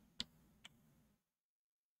that.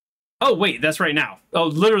 Oh, wait, that's right now. Oh,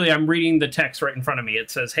 literally, I'm reading the text right in front of me. It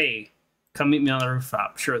says, hey, come meet me on the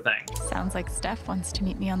rooftop. Sure thing. Sounds like Steph wants to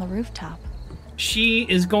meet me on the rooftop. She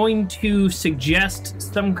is going to suggest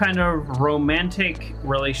some kind of romantic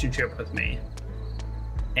relationship with me.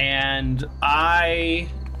 And I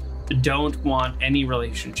don't want any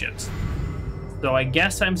relationships. So I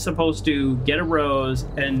guess I'm supposed to get a rose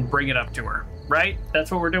and bring it up to her, right? That's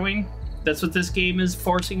what we're doing? That's what this game is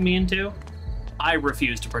forcing me into? I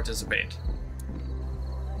refuse to participate.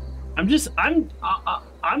 I'm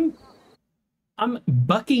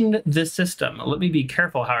bucking the system. Let me be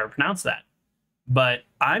careful how I pronounce that. But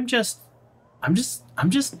I'm just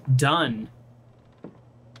done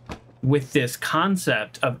with this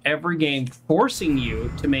concept of every game forcing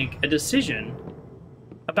you to make a decision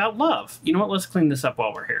about love. You know what? Let's clean this up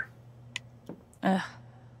while we're here. Ugh.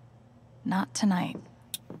 Not tonight.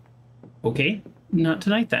 Okay, not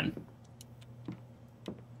tonight then.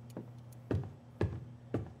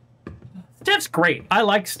 Steph's great. I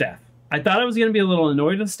like Steph. I thought I was going to be a little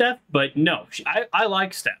annoyed with Steph, but no, I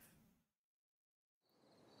like Steph.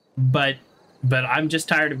 But I'm just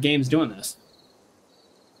tired of games doing this.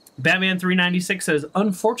 Batman 396 says,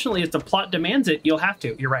 unfortunately, if the plot demands it, you'll have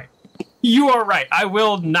to. You're right. You are right. I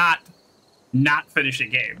will not finish a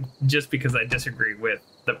game just because I disagree with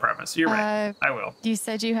the premise. You're right. I will. You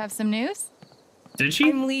said you have some news? Did she?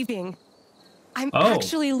 I'm leaving. I'm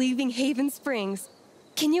actually leaving Haven Springs.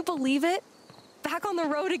 Can you believe it? Back on the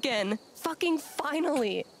road again. Fucking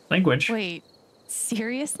finally. Language. Wait,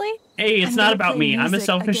 seriously? Hey, it's not about me. I'm a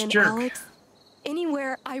selfish again, jerk. Alex.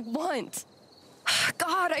 Anywhere I want.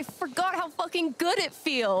 God, I forgot how fucking good it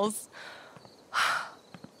feels.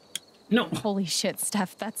 No. Holy shit,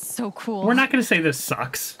 Steph, that's so cool. We're not going to say this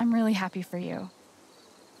sucks. I'm really happy for you.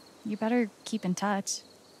 You better keep in touch.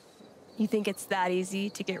 You think it's that easy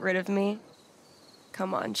to get rid of me?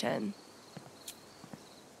 Come on, Chen.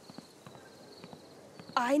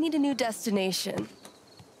 I need a new destination.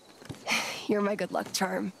 You're my good luck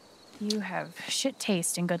charm. You have shit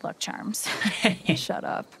taste in good luck charms. Shut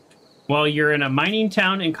up. Well, you're in a mining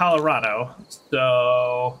town in Colorado,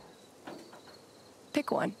 so...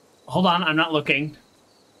 Pick one. Hold on, I'm not looking.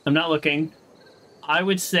 I'm not looking. I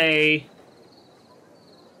would say...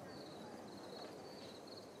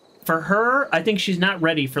 For her, I think she's not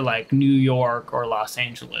ready for, like, New York or Los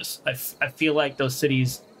Angeles. I feel like those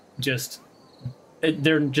cities just...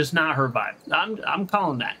 They're just not her vibe. I'm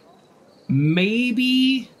calling that.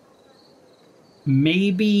 Maybe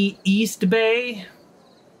East Bay,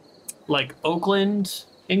 like Oakland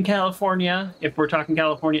in California, if we're talking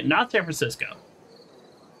California, not San Francisco.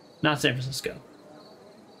 Not San Francisco.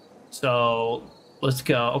 So let's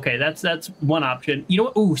go. Okay, that's one option. You know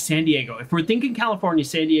what? Ooh, San Diego. If we're thinking California,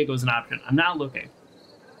 San Diego is an option. I'm not looking.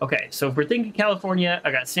 Okay, so if we're thinking California,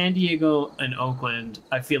 I got San Diego and Oakland.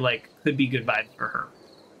 I feel like could be good vibes for her.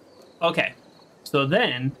 Okay, so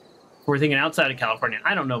then if we're thinking outside of California.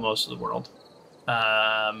 I don't know most of the world.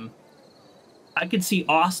 I could see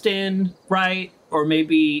Austin, right? Or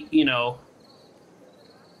maybe, you know,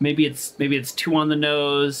 maybe it's too on the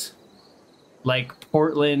nose, like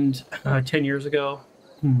Portland 10 years ago.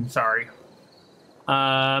 Sorry.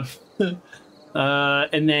 And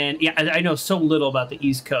then, yeah, I know so little about the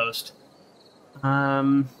East Coast.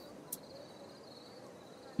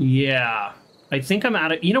 Yeah, I think I'm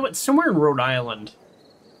out of, you know what, somewhere in Rhode Island.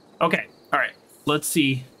 Okay, all right, let's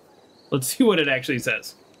see what it actually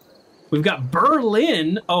says. We've got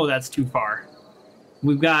Berlin. Oh, that's too far.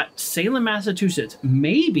 We've got Salem, Massachusetts.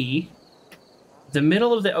 Maybe the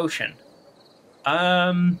middle of the ocean.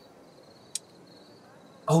 Oh,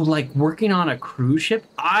 like working on a cruise ship?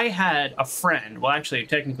 I had a friend, well, actually,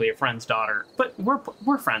 technically a friend's daughter, but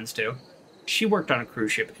we're friends too. She worked on a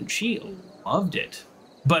cruise ship and she loved it,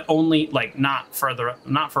 but only like not for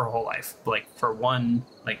her whole life, like for one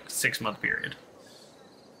like 6-month period.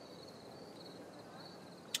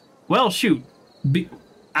 Well, shoot.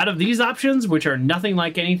 Out of these options, which are nothing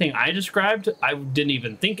like anything I described, I didn't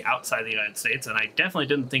even think outside the United States, and I definitely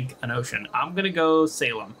didn't think an ocean. I'm gonna go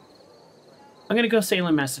Salem. I'm gonna go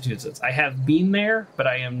Salem, Massachusetts. I have been there, but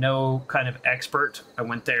I am no kind of expert. I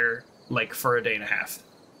went there like for a day and a half.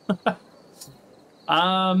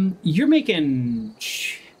 You're making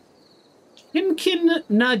Chimkin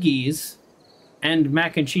Nuggies and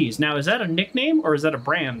mac and cheese. Now, is that a nickname or is that a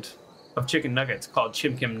brand of chicken nuggets called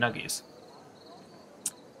Chimkin Nuggies?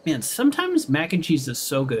 Man, sometimes mac and cheese is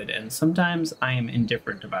so good, and sometimes I am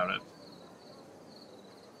indifferent about it.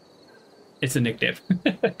 It's a nickname,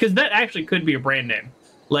 because that actually could be a brand name,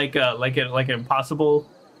 like an Impossible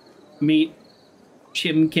Meat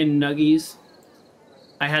Chimkin Nuggies.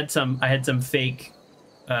 I had some fake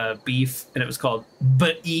beef, and it was called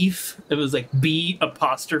beef. It was like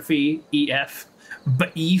B''EF,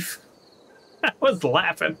 beef. I was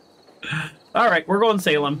laughing. All right, we're going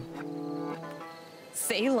Salem.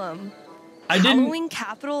 Salem, Halloween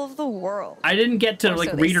capital of the world. I didn't get to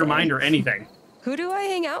like read her mind or anything. Who do I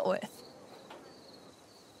hang out with?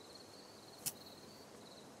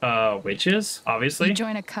 Witches, obviously. You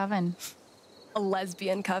join a coven. A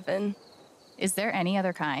lesbian coven. Is there any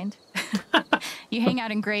other kind? You hang out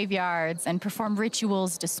in graveyards and perform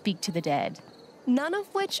rituals to speak to the dead. None of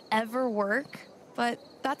which ever work, but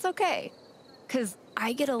that's okay. Because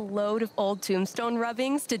I get a load of old tombstone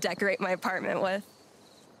rubbings to decorate my apartment with.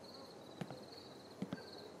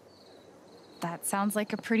 That sounds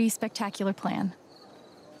like a pretty spectacular plan.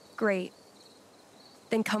 Great.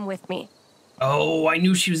 Then come with me. Oh, I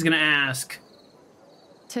knew she was going to ask.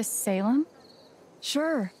 To Salem?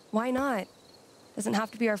 Sure, why not? Doesn't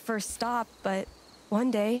have to be our first stop, but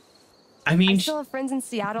one day. I mean, I still have friends in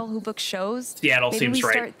Seattle who book shows. Seattle Maybe seems we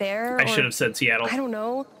right. Start there, I should have said Seattle. I don't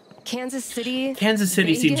know. Kansas City. Kansas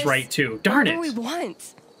City Vegas, seems right too. Darn it. Whatever we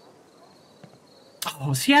want.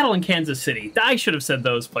 Oh, Seattle and Kansas City. I should have said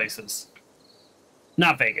those places.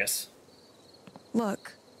 Not Vegas.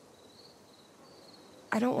 Look,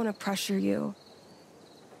 I don't want to pressure you,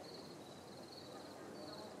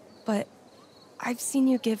 but I've seen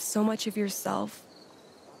you give so much of yourself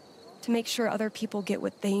to make sure other people get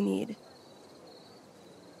what they need.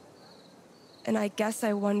 And I guess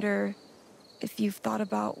I wonder if you've thought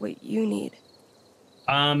about what you need.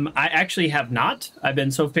 I actually have not. I've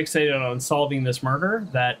been so fixated on solving this murder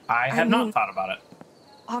that I have not thought about it.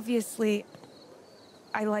 Obviously,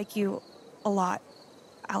 I like you a lot.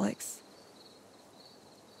 Alex.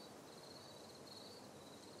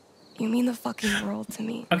 You mean the fucking world to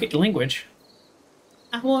me. Okay, language.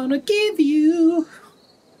 I wanna give you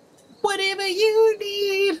whatever you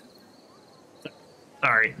need.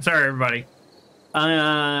 Sorry, everybody.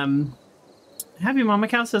 Happy Mama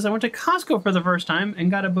Cow says I went to Costco for the first time and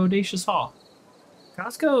got a bodacious haul.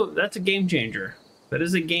 Costco, that's a game changer. That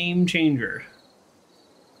is a game changer.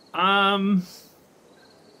 Can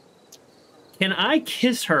I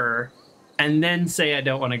kiss her and then say I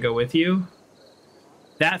don't want to go with you?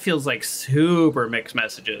 That feels like super mixed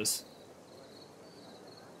messages.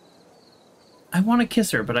 I want to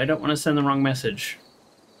kiss her, but I don't want to send the wrong message.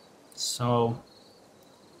 So,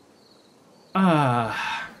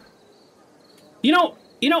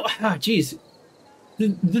 geez.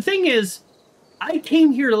 The thing is, I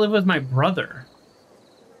came here to live with my brother.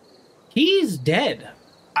 He's dead.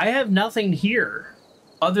 I have nothing here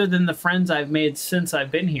other than the friends I've made since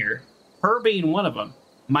I've been here. Her being one of them.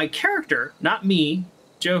 My character, not me,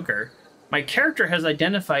 Joker, my character has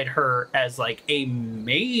identified her as like a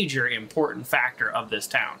major important factor of this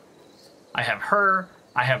town. I have her,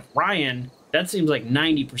 I have Ryan, that seems like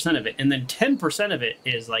 90% of it. And then 10% of it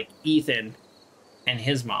is like Ethan and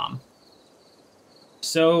his mom.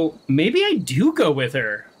 So maybe I do go with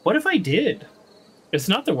her. What if I did? It's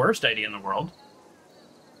not the worst idea in the world.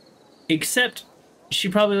 Except she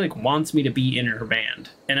probably like wants me to be in her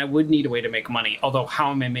band, and I would need a way to make money. Although,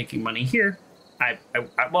 how am I making money here?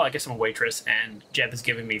 Well, I guess I'm a waitress, and Jeb is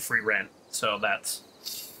giving me free rent, so that's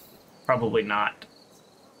probably not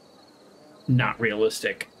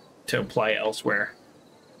realistic to apply elsewhere.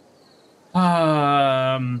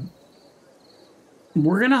 We're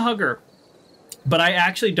gonna hug her, but I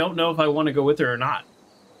actually don't know if I want to go with her or not.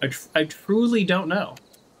 I truly don't know.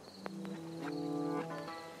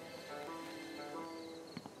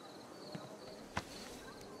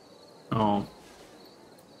 Oh,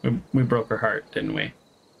 we broke her heart, didn't we?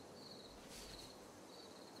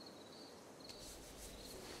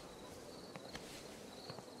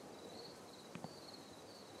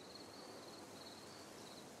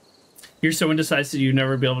 You're so indecisive you'll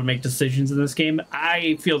never be able to make decisions in this game.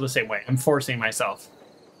 I feel the same way. I'm forcing myself.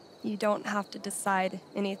 You don't have to decide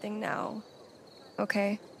anything now,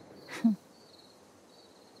 okay?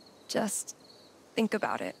 Just think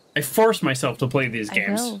about it. I force myself to play these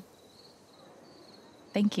games. I will.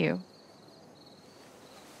 Thank you.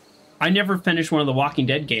 I never finished one of the Walking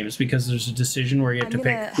Dead games because there's a decision where you have to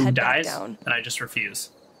pick who dies, and I just refuse.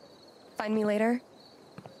 Find me later.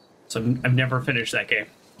 So I've never finished that game.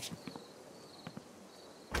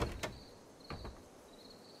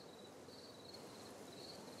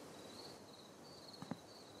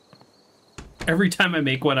 Every time I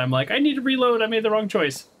make one, I'm like, I need to reload. I made the wrong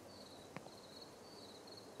choice.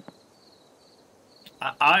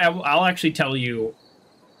 I'll actually tell you.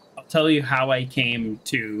 I'll tell you how I came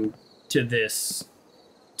to this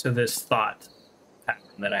thought pattern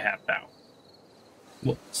that I have now.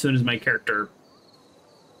 Well, as soon as my character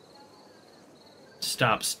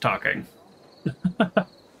stops talking.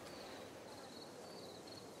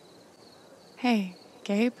 Hey,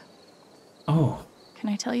 Gabe. Oh. Can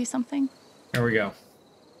I tell you something? There we go.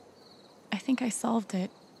 I think I solved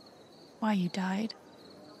it. Why you died.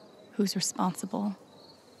 Who's responsible.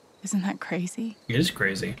 Isn't that crazy? It is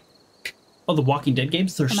crazy. Oh, the Walking Dead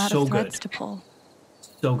games, they're so good. To pull.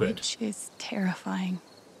 So good. Which is terrifying.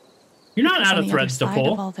 You're not out of threads to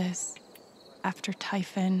pull. Of all this, after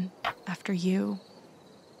Typhon, after you,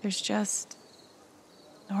 there's just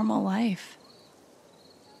normal life.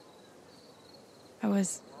 I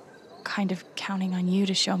was kind of counting on you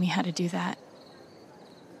to show me how to do that.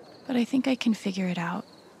 But I think I can figure it out.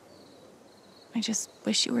 I just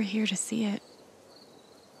wish you were here to see it.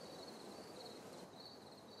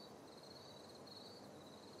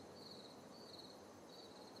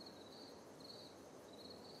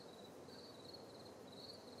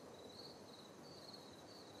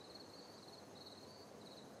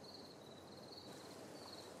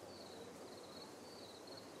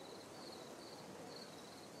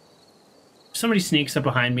 Somebody sneaks up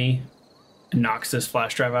behind me and knocks this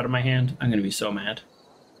flash drive out of my hand, I'm gonna be so mad.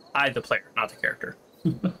 I, the player, not the character.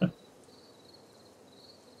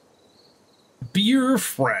 Beer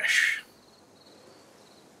fresh.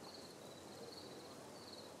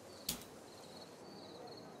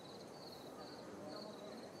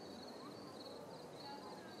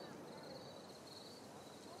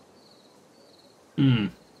 Hmm.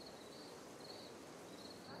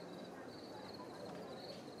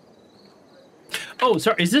 Oh,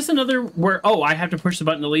 sorry. Is this another where... Oh, I have to push the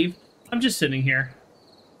button to leave? I'm just sitting here.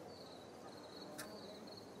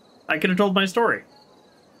 I could have told my story.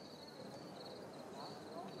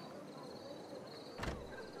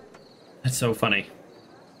 It's so funny.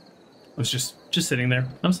 I was just sitting there.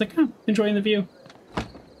 I was like, oh, enjoying the view.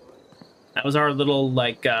 That was our little,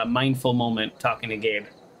 like, mindful moment talking to Gabe.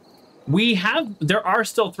 There are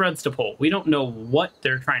still threads to pull. We don't know what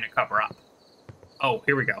they're trying to cover up. Oh,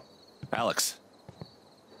 here we go. Alex.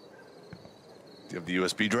 Do you have the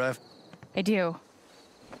USB drive? I do.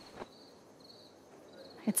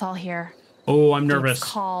 It's all here. Oh, I'm nervous. Dave's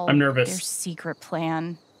call, I'm nervous. Their secret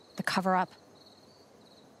plan, the cover-up.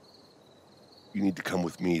 You need to come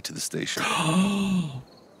with me to the station.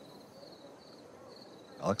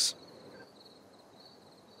 Alex?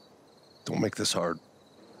 Don't make this hard.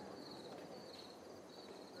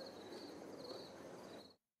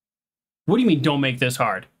 What do you mean, don't make this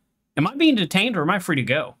hard? Am I being detained or am I free to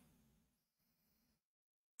go?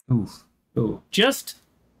 Ooh. Ooh. Just...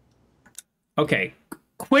 Okay.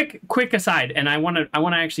 Quick aside, and I want to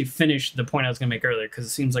actually finish the point I was going to make earlier, because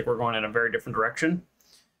it seems like we're going in a very different direction.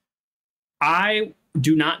 I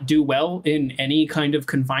do not do well in any kind of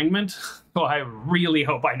confinement, so I really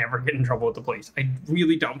hope I never get in trouble with the police. I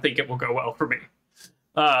really don't think it will go well for me.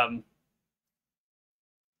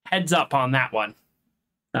 Heads up on that one.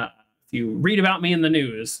 If you read about me in the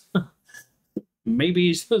news,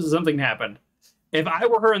 maybe something happened. If I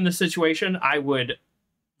were her in this situation, I would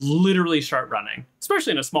literally start running,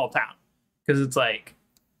 especially in a small town, because it's like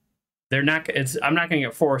I'm not gonna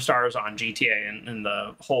get 4 stars on GTA and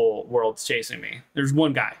the whole world's chasing me. There's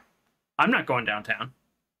one guy. I'm not going downtown.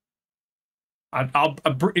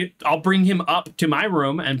 I'll bring him up to my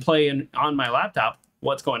room and play on my laptop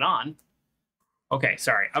what's going on. Okay,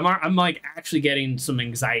 sorry. I'm like actually getting some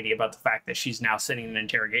anxiety about the fact that she's now sitting in an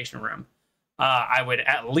interrogation room. I would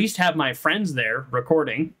at least have my friends there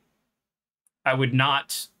recording. I would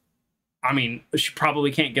not... I mean, she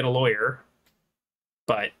probably can't get a lawyer,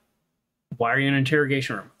 but why are you in an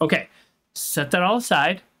interrogation room? Okay, set that all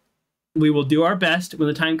aside. We will do our best when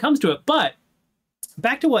the time comes to it. But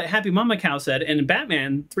back to what Happy Mama Cow said and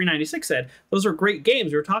Batman 396 said, those are great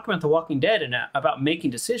games. We were talking about The Walking Dead and about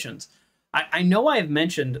making decisions. I know I've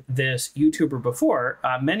mentioned this YouTuber before,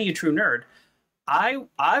 Many a True Nerd.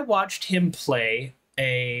 I watched him play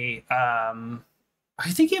a... I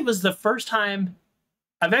think it was the first time...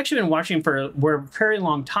 I've actually been watching for a very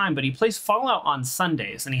long time, but he plays Fallout on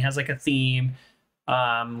Sundays, and he has like a theme,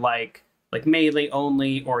 like melee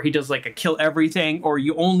only, or he does like a kill everything, or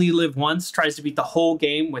you only live once, tries to beat the whole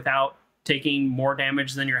game without taking more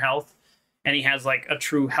damage than your health. And he has like a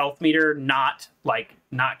true health meter, not like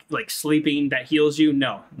sleeping that heals you.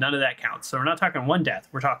 No, none of that counts. So we're not talking one death.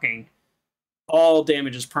 We're talking all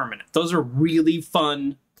damage is permanent. Those are really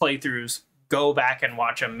fun playthroughs. Go back and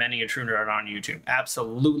watch them, Many a True Nerd on YouTube.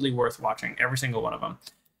 Absolutely worth watching, every single one of them.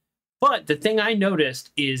 But the thing I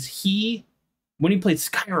noticed is when he played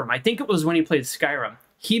Skyrim, I think it was when he played Skyrim,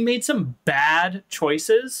 he made some bad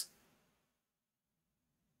choices.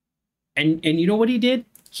 And you know what he did?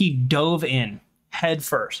 He dove in head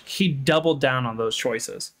first. He doubled down on those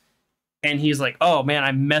choices. And he's like, oh man,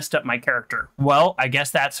 I messed up my character. Well, I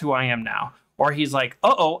guess that's who I am now. Or he's like,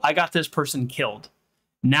 uh-oh, I got this person killed.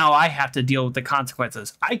 Now I have to deal with the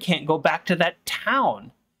consequences. I can't go back to that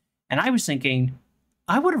town. And I was thinking,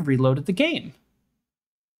 I would have reloaded the game.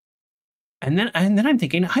 And then I'm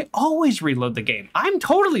thinking, I always reload the game. I'm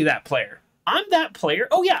totally that player. I'm that player.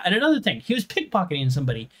 Oh yeah, and another thing, he was pickpocketing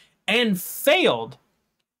somebody and failed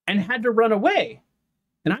and had to run away.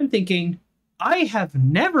 And I'm thinking, I have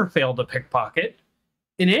never failed a pickpocket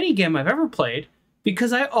in any game I've ever played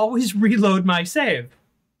because I always reload my save.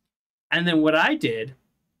 And then what I did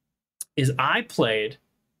is I played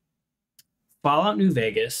Fallout New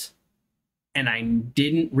Vegas and I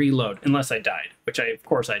didn't reload unless I died, which of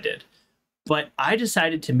course I did. But I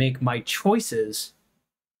decided to make my choices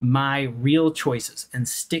my real choices and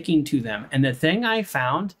sticking to them. And the thing I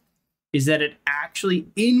found is that it actually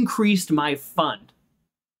increased my fun.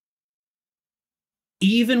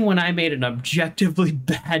 Even when I made an objectively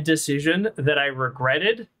bad decision that I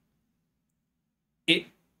regretted,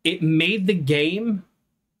 it made the game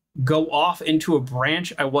go off into a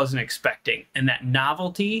branch I wasn't expecting. And that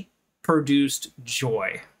novelty produced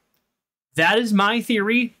joy. That is my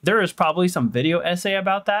theory. There is probably some video essay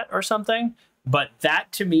about that or something. But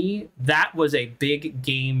that, to me, that was a big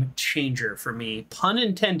game changer for me. Pun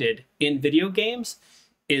intended, in video games,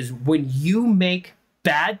 is when you make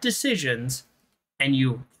bad decisions and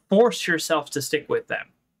you force yourself to stick with them,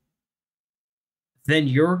 then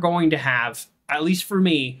you're going to have, at least for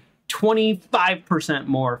me, 25%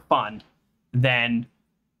 more fun than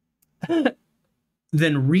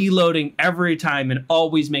reloading every time and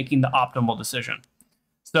always making the optimal decision.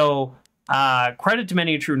 So credit to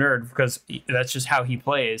Many a True Nerd, because that's just how he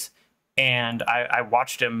plays. And I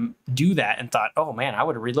watched him do that and thought, oh man, I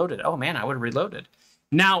would have reloaded. Oh man, I would have reloaded.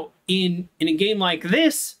 Now, in a game like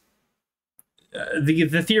this,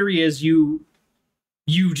 the theory is you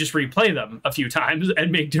just replay them a few times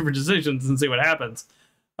and make different decisions and see what happens.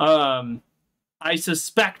 I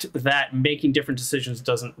suspect that making different decisions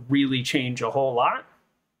doesn't really change a whole lot.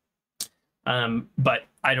 But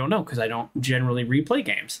I don't know because I don't generally replay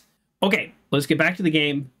games. Okay, let's get back to the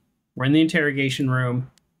game. We're in the interrogation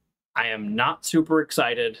room. I am not super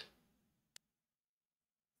excited.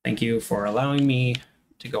 Thank you for allowing me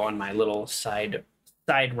to go on my little side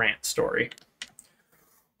rant story.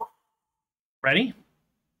 Ready?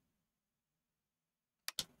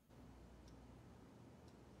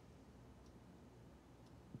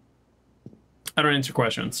 I don't answer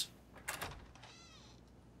questions.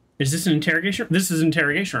 Is this an interrogation? This is an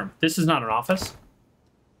interrogation room. This is not an office.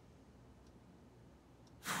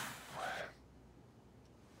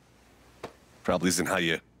 Probably isn't how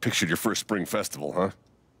you pictured your first spring festival, huh?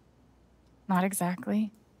 Not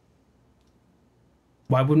exactly.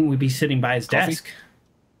 Why wouldn't we be sitting by his desk?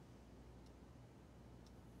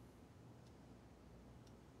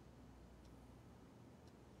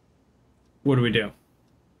 What do we do?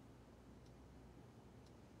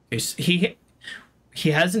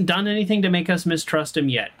 He hasn't done anything to make us mistrust him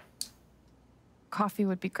yet. Coffee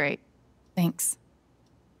would be great. Thanks.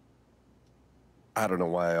 I don't know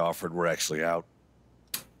why I offered. We're actually out.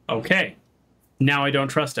 Okay. Now I don't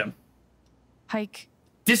trust him. Hike.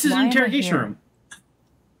 This is an interrogation room.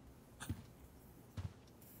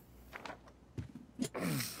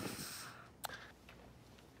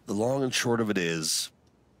 The long and short of it is,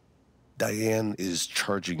 Diane is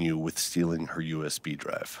charging you with stealing her USB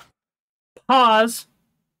drive. Pause.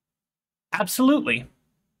 Absolutely.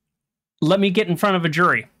 Let me get in front of a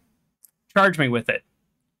jury. Charge me with it.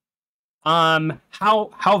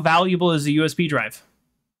 How valuable is the USB drive?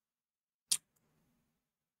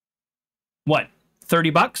 What?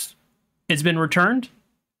 $30? It's been returned.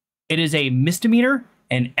 It is a misdemeanor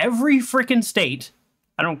in every freaking state.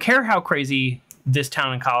 I don't care how crazy this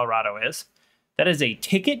town in Colorado is. That is a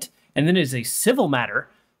ticket, and then it is a civil matter.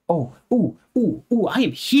 Oh, I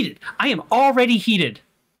am heated. I am already heated.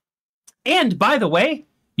 And by the way,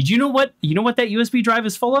 you know what that USB drive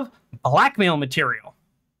is full of? Blackmail material.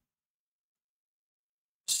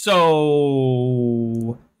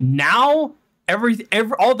 So now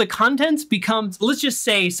all the contents becomes, let's just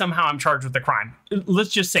say somehow I'm charged with a crime. Let's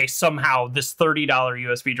just say somehow this $30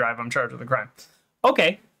 USB drive, I'm charged with a crime.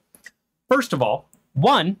 Okay. First of all,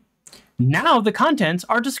 now the contents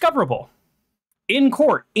are discoverable in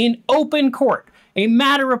court, in open court, a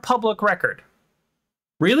matter of public record.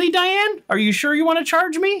 Really, Diane? Are you sure you want to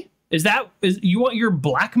charge me? Is you want your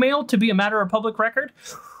blackmail to be a matter of public record?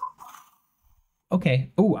 Okay.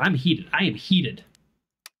 Oh, I'm heated. I am heated.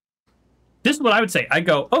 This is what I would say. I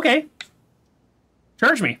go, okay,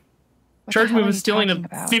 charge me. Charge me with stealing a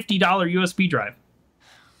 $50 USB drive.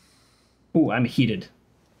 Oh, I'm heated.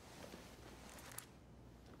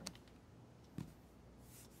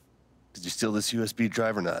 Did you steal this USB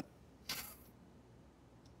drive or not?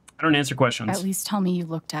 I don't answer questions. At least tell me you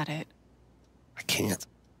looked at it. I can't.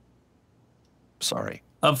 Sorry.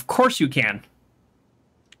 Of course you can.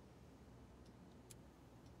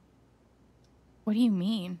 What do you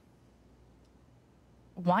mean?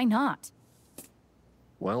 Why not?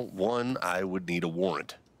 Well, 1, I would need a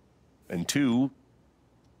warrant. And 2,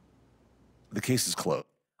 the case is closed.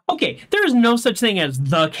 Okay, there is no such thing as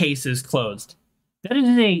the case is closed. That is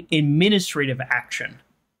an administrative action.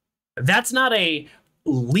 That's not a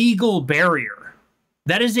legal barrier.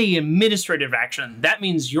 That is an administrative action. That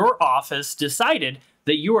means your office decided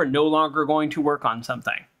that you are no longer going to work on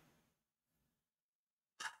something.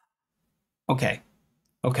 Okay.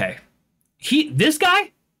 This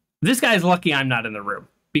guy's lucky I'm not in the room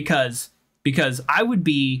because I would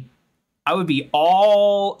be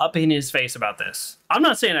all up in his face about this. I'm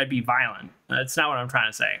not saying I'd be violent. That's not what I'm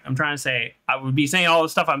trying to say. I'm trying to say I would be saying all the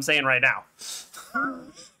stuff I'm saying right now.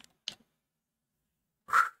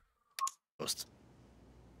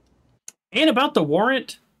 And about the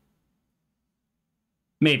warrant,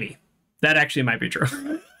 maybe. That actually might be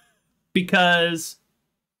true. Because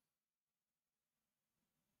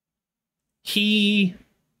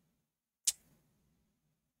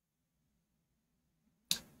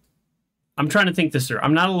I'm trying to think this through.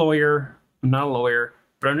 I'm not a lawyer,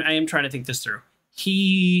 but I am trying to think this through.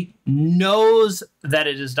 He knows that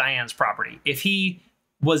it is Diane's property. If he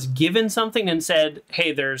was given something and said,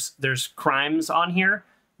 hey, there's crimes on here,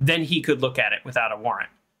 then he could look at it without a warrant.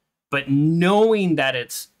 But knowing that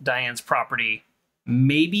it's Diane's property,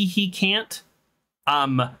 maybe he can't.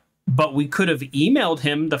 but we could have emailed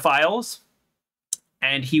him the files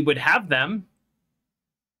and he would have them.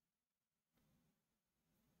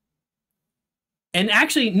 And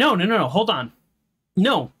actually, no, hold on.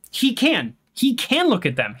 No, he can. He can look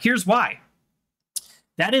at them. Here's why.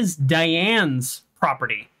 That is Diane's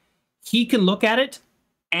property. He can look at it,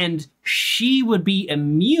 and she would be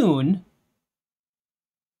immune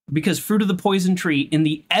because Fruit of the Poison Tree in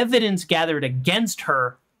the evidence gathered against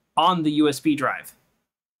her on the USB drive.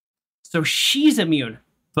 So she's immune,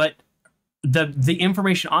 but the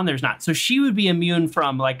information on there is not. So she would be immune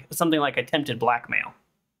from like something like attempted blackmail.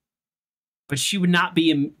 But she would not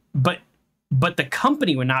be, but the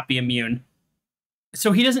company would not be immune.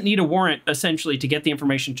 So he doesn't need a warrant essentially to get the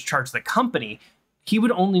information to charge the company. He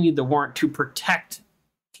would only need the warrant to protect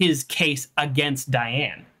his case against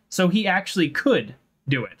Diane. So he actually could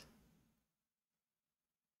do it.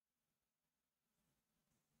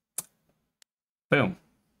 Boom.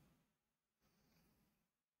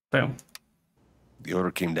 Boom. The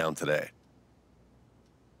order came down today.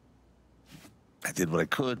 I did what I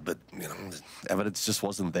could, but the evidence just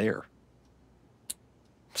wasn't there.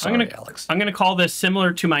 Sorry, Alex. I'm gonna call this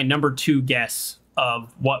similar to my number 2 guess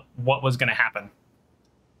of what was gonna happen,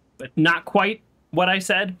 but not quite what I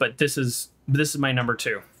said. But this is my number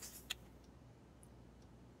 2.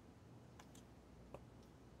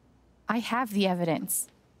 I have the evidence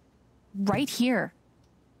right here.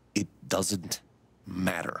 It doesn't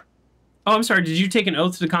matter. Oh, I'm sorry. Did you take an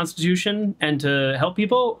oath to the Constitution and to help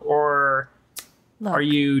people, or Look, are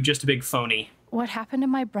you just a big phony? What happened to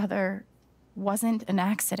my brother wasn't an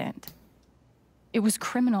accident. It was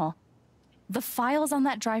criminal. The files on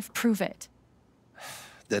that drive prove it.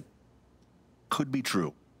 That could be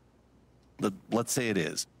true. Let's say it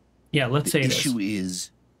is. Yeah, let's say it is. The issue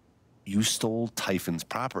is you stole Typhon's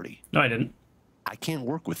property. No, I didn't. I can't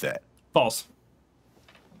work with that. False.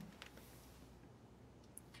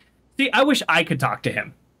 See, I wish I could talk to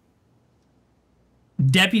him.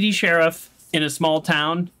 Deputy sheriff in a small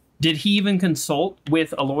town. Did he even consult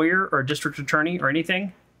with a lawyer or a district attorney or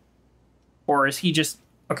anything? Or is he just...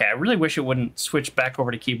 Okay, I really wish it wouldn't switch back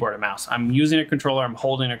over to keyboard and mouse. I'm using a controller. I'm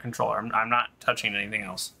holding a controller. I'm not touching anything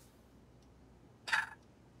else.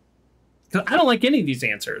 Because I don't like any of these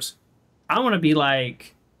answers. I want to be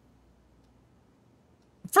like...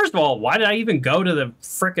 First of all, why did I even go to the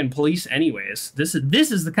frickin' police anyways? This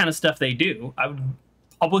is the kind of stuff they do. I would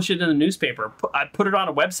publish it in the newspaper. I'd put it on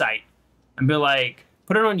a website and be like...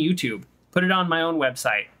 Put it on YouTube. Put it on my own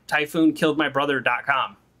website.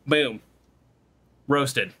 TyphoonKilledMyBrother.com. Boom.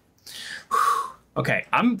 Roasted. Okay,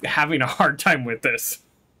 I'm having a hard time with this.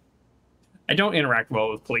 I don't interact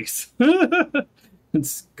well with police.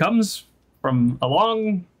 It comes from a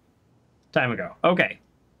long time ago. Okay.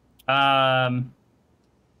 Whatever.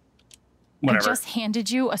 I just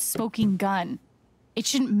handed you a smoking gun. It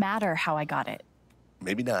shouldn't matter how I got it.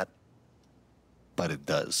 Maybe not, but it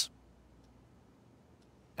does.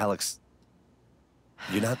 Alex,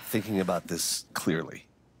 you're not thinking about this clearly.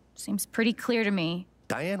 Seems pretty clear to me.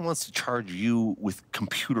 Diane wants to charge you with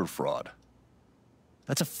computer fraud.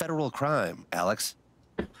 That's a federal crime, Alex.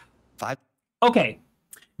 Okay.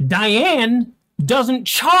 Diane doesn't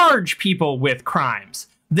charge people with crimes.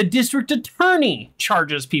 The district attorney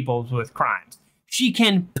charges people with crimes. She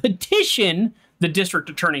can petition the district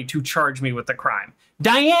attorney to charge me with the crime.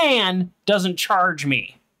 Diane doesn't charge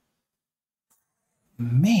me.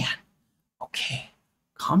 Man. Okay.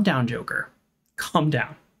 Calm down, Joker. Calm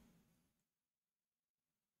down.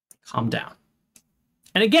 Calm down.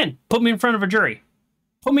 And again, put me in front of a jury.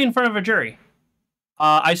 Put me in front of a jury.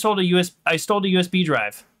 I stole a USB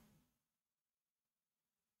drive.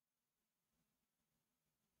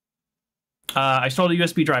 I stole a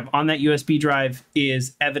USB drive. On that USB drive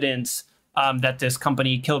is evidence that this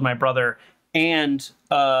company killed my brother and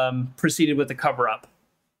proceeded with the cover-up.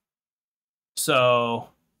 So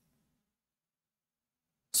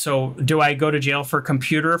do I go to jail for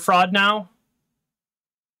computer fraud now?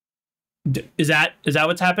 Is that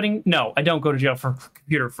what's happening? No, I don't go to jail for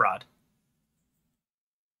computer fraud.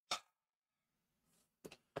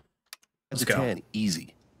 Let's go. 10,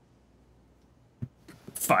 easy.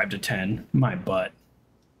 5 to 10, my butt.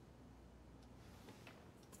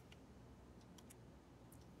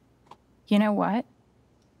 You know what?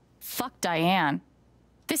 Fuck Diane.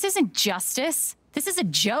 This isn't justice. This is a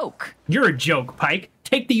joke. You're a joke, Pike.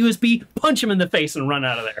 Take the USB, punch him in the face, and run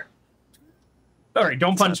out of there. All right,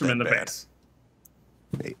 don't punch him in the face.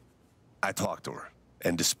 Hey, I talked to her,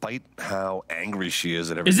 and despite how angry she is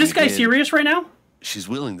at everything, is this guy serious right now? She's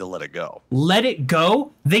willing to let it go. Let it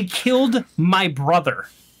go? They killed my brother.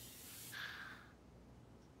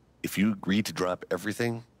 If you agree to drop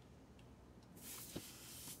everything,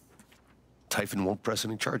 Typhon won't press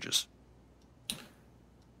any charges.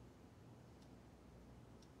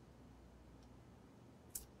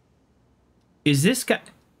 Is this guy...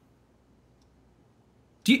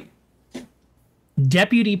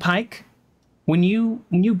 Deputy Pike, when you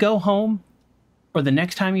go home, or the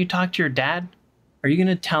next time you talk to your dad, are you going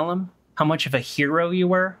to tell him how much of a hero you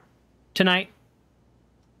were tonight?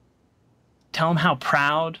 Tell him how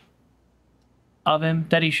proud of him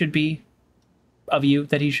that he should be, of you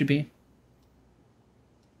that he should be?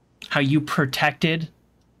 How you protected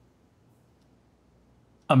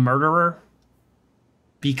a murderer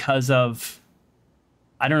because of,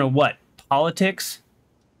 I don't know what, politics?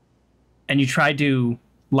 And you tried to,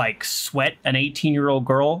 like, sweat an 18-year-old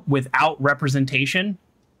girl without representation,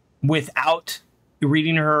 without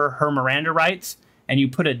reading her Miranda rights, and you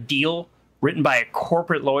put a deal written by a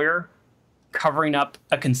corporate lawyer covering up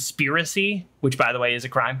a conspiracy, which, by the way, is a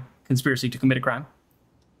crime. Conspiracy to commit a crime.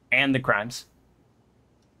 And the crimes.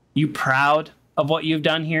 You proud of what you've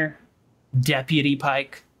done here, Deputy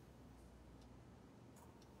Pike?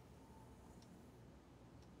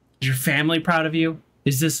 Is your family proud of you?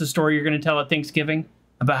 Is this the story you're going to tell at Thanksgiving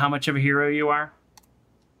about how much of a hero you are?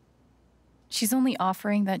 She's only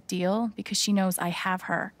offering that deal because she knows I have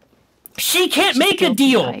her. She can't make a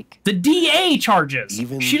deal. The DA charges.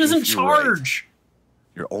 She doesn't charge.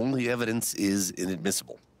 Right, your only evidence is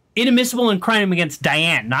inadmissible. Inadmissible in crime against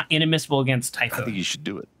Diane, not inadmissible against Typhon. I think you should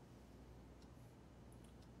do it.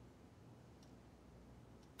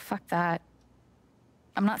 Fuck that.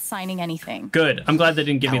 I'm not signing anything. Good. I'm glad they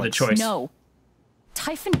didn't give me the choice. No.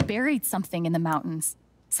 Typhon buried something in the mountains.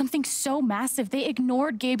 Something so massive, they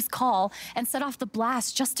ignored Gabe's call and set off the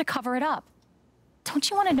blast just to cover it up. Don't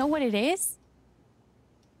you want to know what it is?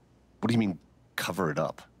 What do you mean, cover it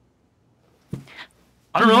up?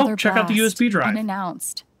 I don't know. Check out the USB drive.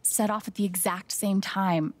 Unannounced. Set off at the exact same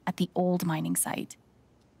time at the old mining site.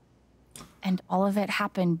 And all of it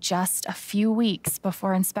happened just a few weeks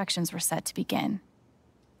before inspections were set to begin.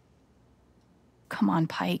 Come on,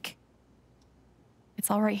 Pike. It's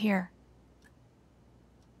all right here.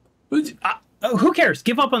 Who cares?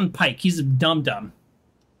 Give up on Pike. He's a dum-dum.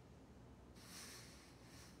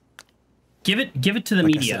 Give it to the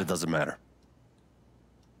media. I said, it doesn't matter.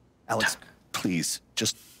 Alex, please,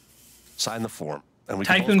 just sign the form. And we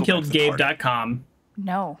TyphoonKilledGabe.com.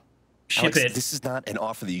 No. Ship Alex, it. This is not an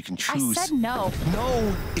offer that you can choose. I said no.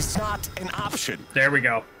 No, it's not an option. There we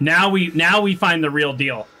go. Now we find the real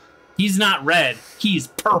deal. He's not red. He's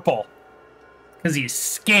purple. Because he's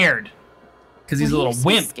scared. Because he's a little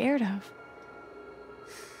wimp. Scared of?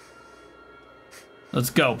 Let's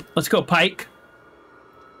go. Let's go, Pike.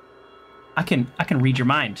 I can read your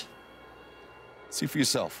mind. See for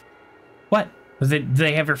yourself. What? Do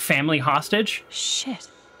they have your family hostage? Shit.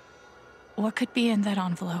 What could be in that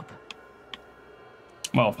envelope?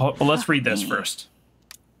 Well, let's read this first.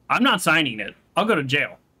 I'm not signing it. I'll go to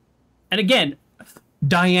jail. And again,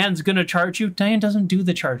 Diane's gonna charge you. Diane doesn't do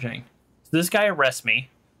the charging. So this guy arrests me.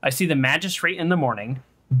 I see the magistrate in the morning.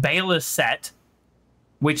 Bail is set.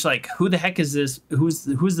 Which, like, who the heck is this? Who's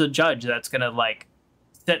the judge that's gonna, like,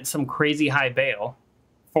 set some crazy high bail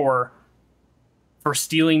for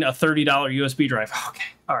stealing a $30 USB drive? Okay,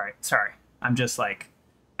 all right, sorry. I'm just like,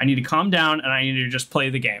 I need to calm down and I need to just play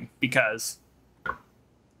the game because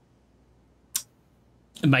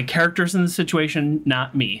my character's in the situation,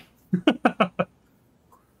 not me.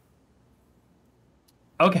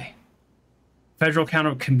 Okay. Federal count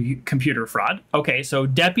of computer fraud. Okay, so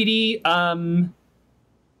Deputy Pike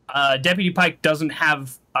doesn't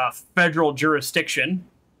have a federal jurisdiction.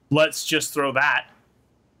 Let's just throw that.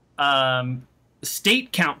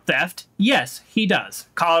 State count theft. Yes, he does.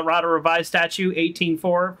 Colorado Revised Statute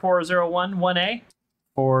 184401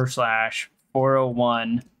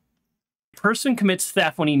 1A/4/401. Person commits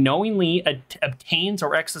theft when he knowingly obtains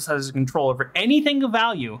or exercises control over anything of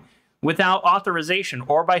value without authorization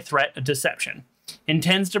or by threat of deception.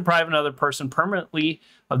 Intends to deprive another person permanently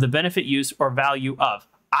of the benefit, use, or value of.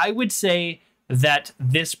 I would say that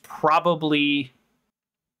this probably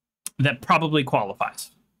qualifies.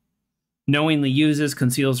 Knowingly uses,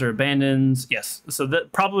 conceals, or abandons. Yes, so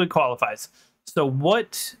that probably qualifies. So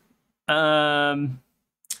what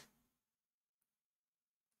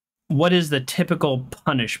is the typical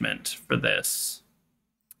punishment for this?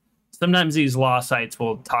 Sometimes these law sites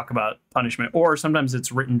will talk about punishment, or sometimes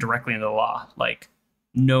it's written directly into the law, like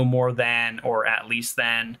no more than or at least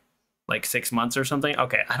than, like 6 months or something.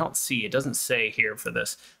 Okay, I don't see. It doesn't say here for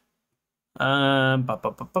this.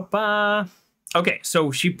 Okay,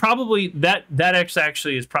 so she probably that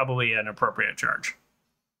actually is probably an appropriate charge.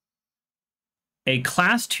 A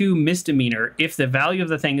Class 2 misdemeanor if the value of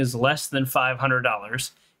the thing is less than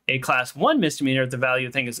 $500. A Class 1 misdemeanor if the value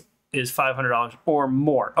of the thing is $500 or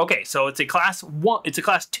more. Okay, so it's a Class 1. It's a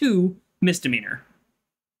Class 2 misdemeanor.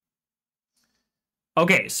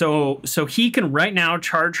 Okay, so he can right now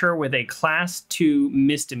charge her with a Class 2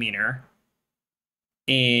 misdemeanor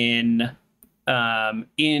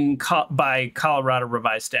by Colorado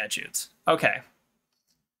revised statutes. Okay.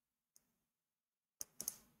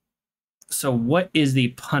 So what is the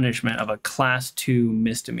punishment of a Class 2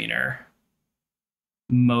 misdemeanor?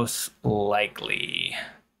 Most likely.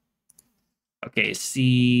 Okay,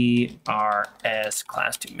 CRS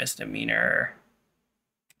Class 2 misdemeanor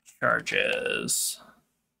charges.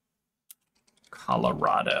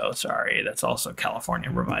 Colorado, sorry, that's also California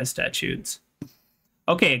revised statutes.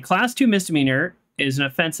 Okay, Class 2 misdemeanor is an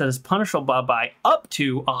offense that is punishable by up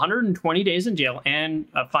to 120 days in jail and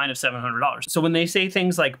a fine of $700. So when they say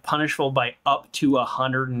things like punishable by up to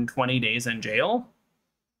 120 days in jail,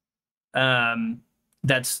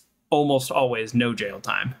 that's almost always no jail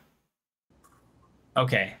time.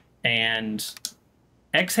 Okay, and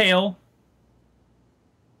exhale.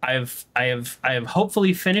 I have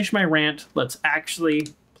hopefully finished my rant. Let's actually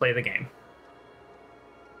play the game.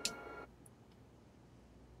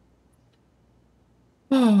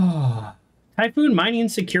 Typhoon mining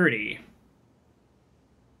security.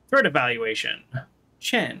 Threat evaluation.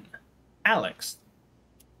 Chen. Alex.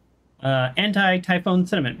 Anti-typhoon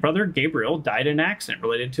sentiment. Brother Gabriel died in an accident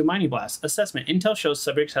related to mining blast. Assessment. Intel shows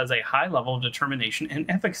subject has a high level of determination and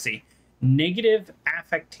efficacy. Negative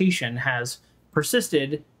affectation has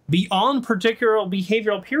persisted beyond particular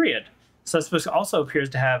behavioral period. Suspect also appears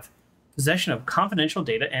to have possession of confidential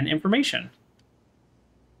data and information.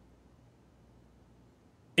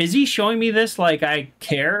 Is he showing me this like I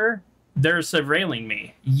care? They're surveilling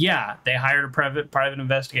me. Yeah, they hired a private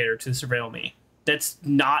investigator to surveil me. That's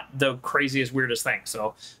not the craziest, weirdest thing.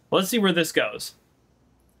 So let's see where this goes.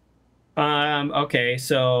 Okay,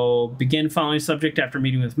 so begin following subject after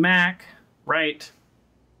meeting with Mac. Right.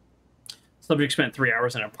 Subject spent 3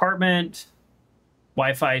 hours in an apartment.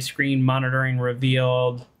 Wi-Fi screen monitoring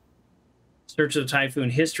revealed. Search of the typhoon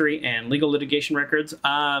history and legal litigation records.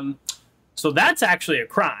 So that's actually a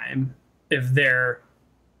crime if they're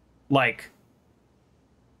like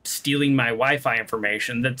stealing my Wi-Fi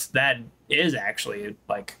information. That is actually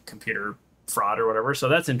like computer fraud or whatever. So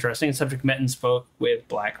that's interesting. Subject met and spoke with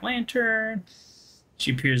Black Lantern.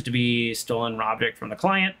 She appears to be stolen object from the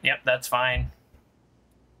client. Yep, that's fine.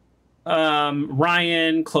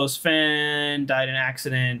 Ryan, close friend, died in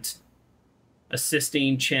accident,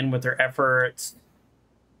 assisting Chin with her efforts.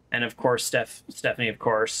 And of course, Stephanie, of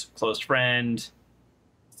course, close friend,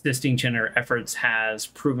 assisting Chin in her efforts, has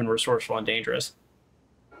proven resourceful and dangerous.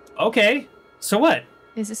 Okay, so what?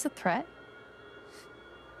 Is this a threat?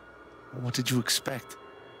 What did you expect?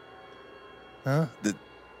 Huh? The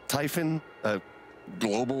Typhon, a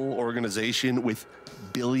global organization with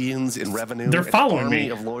billions in revenue. They're following an army me.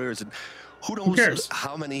 Of lawyers, and who knows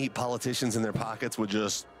how many politicians in their pockets would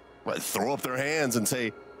just throw up their hands and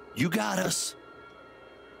say, "You got us."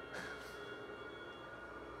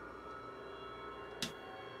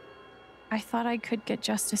 I thought I could get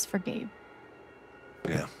justice for Gabe.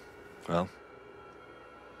 Yeah, well,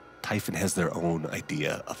 Typhon has their own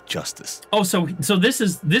idea of justice. Oh, so this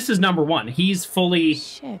is number one. He's fully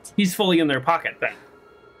in their pocket then.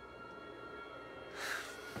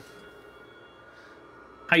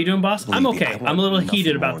 How you doing, boss? I'm okay. I'm a little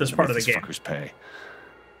heated about this part of the game. Pay.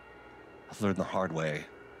 I've learned the hard way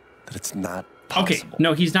that it's not possible. Okay,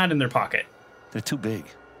 no, he's not in their pocket. They're too big,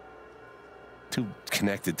 too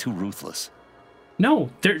connected, too ruthless. No,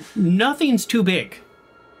 nothing's too big.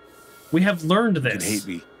 We have learned this. You can hate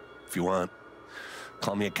me if you want.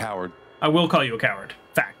 Call me a coward. I will call you a coward.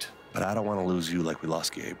 Fact. But I don't want to lose you like we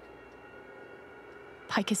lost Gabe.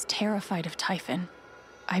 Pike is terrified of Typhon.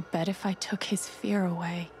 I bet if I took his fear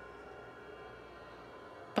away.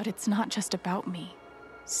 But it's not just about me.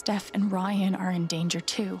 Steph and Ryan are in danger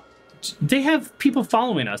too. They have people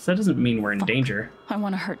following us. That doesn't mean we're in danger. I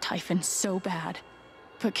want to hurt Typhon so bad.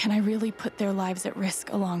 But can I really put their lives at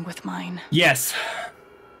risk along with mine? Yes.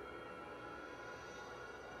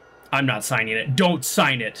 I'm not signing it. Don't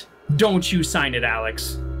sign it. Don't you sign it,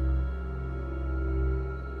 Alex.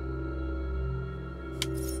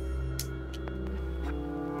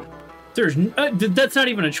 There's that's not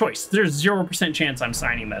even a choice. There's 0% chance I'm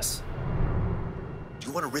signing this. Do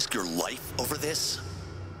you want to risk your life over this?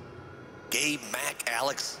 Gabe, Mac,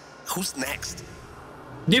 Alex, who's next?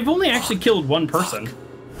 They've only actually killed one person.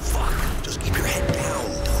 Fuck. Just keep your head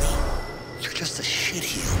down, Tony. You're just a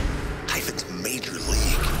shitheel. Typhon's major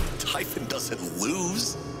league. Typhon doesn't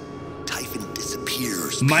lose. Typhon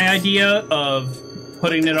disappears. My idea of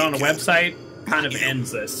putting it on a website kind of ends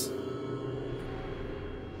this.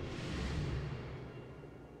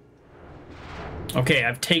 Okay,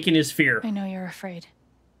 I've taken his fear. I know you're afraid.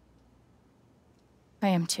 I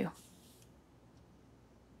am too.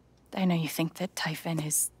 I know you think that Typhon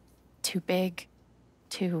is too big,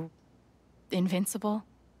 too invincible.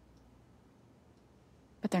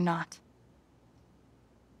 But they're not.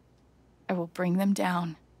 I will bring them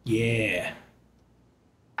down. Yeah.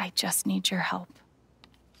 I just need your help.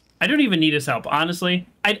 I don't even need his help, honestly.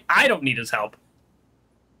 I don't need his help.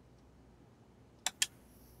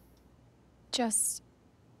 Just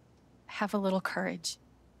have a little courage.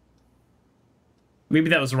 Maybe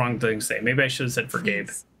that was the wrong thing to say. Maybe I should have said for Gabe.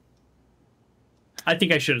 I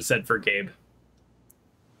think I should have said for Gabe.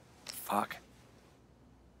 Fuck.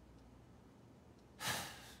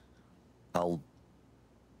 I'll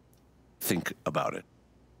think about it.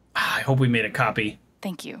 I hope we made a copy.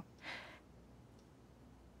 Thank you.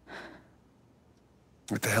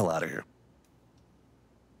 Get the hell out of here.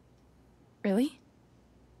 Really?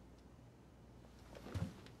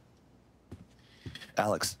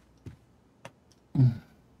 Alex.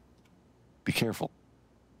 Be careful.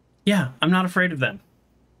 Yeah, I'm not afraid of them.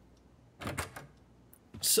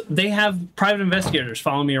 So they have private investigators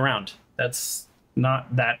following me around. That's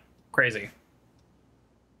not that crazy.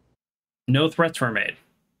 No threats were made.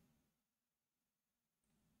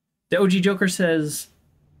 The OG Joker says,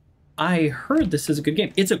 I heard this is a good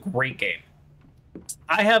game. It's a great game.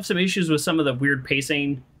 I have some issues with some of the weird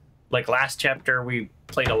pacing. Like last chapter, we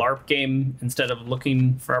played a LARP game instead of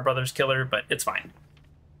looking for our brother's killer, but it's fine.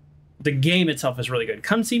 The game itself is really good.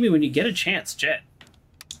 Come see me when you get a chance, Jet.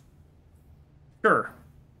 Sure.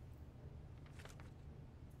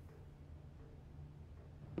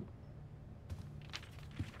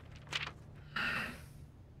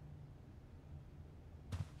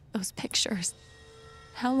 Those pictures.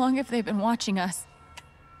 How long have they been watching us?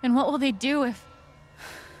 And what will they do if...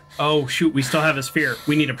 Oh, shoot, we still have a sphere.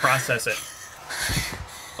 We need to process it.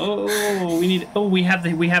 Oh, we need... Oh, we have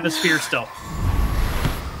a sphere still.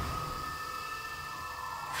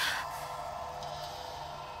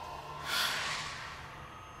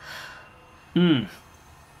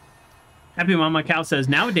 Happy Mama Cow says,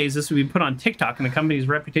 nowadays this would be put on TikTok and the company's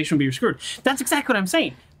reputation would be screwed. That's exactly what I'm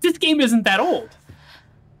saying. This game isn't that old.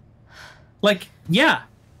 Like, yeah.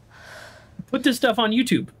 Put this stuff on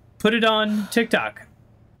YouTube. Put it on TikTok.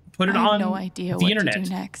 Put it on no idea the what internet. To do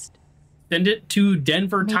next. Send it to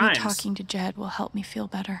Denver Maybe Times. Talking to Jed will help me feel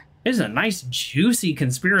better. This is a nice juicy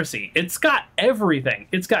conspiracy. It's got everything.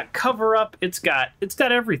 It's got cover up. It's got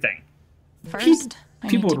everything. First, people I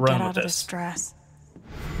need would to run get with out of this. the stress.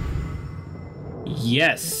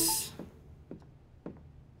 Yes.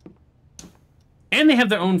 And they have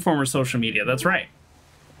their own form of social media. That's right.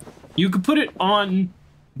 You could put it on...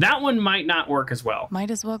 That one might not work as well. Might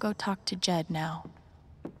as well go talk to Jed now.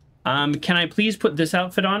 Can I please put this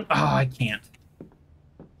outfit on? Oh, I can't.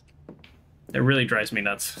 It really drives me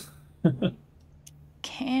nuts.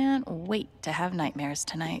 Can't wait to have nightmares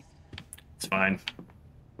tonight. It's fine.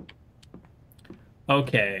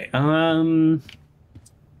 Okay. I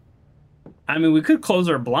mean, we could close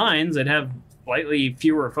our blinds. It'd have slightly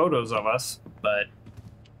fewer photos of us, but...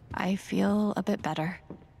 I feel a bit better.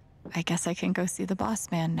 I guess I can go see the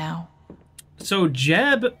boss man now. So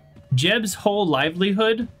Jeb's whole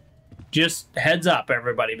livelihood, just heads up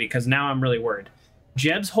everybody, because now I'm really worried.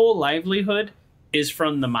 Jeb's whole livelihood is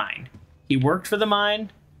from the mine. He worked for the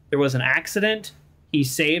mine. There was an accident. He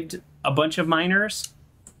saved a bunch of miners,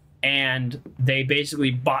 and they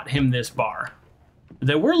basically bought him this bar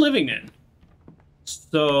that we're living in.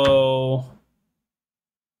 So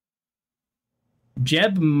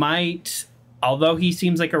Jeb might, although he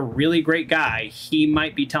seems like a really great guy, he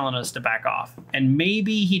might be telling us to back off. And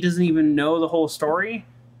maybe he doesn't even know the whole story,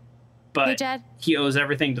 but hey, Jed. He owes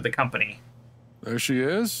everything to the company. There she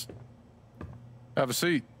is. Have a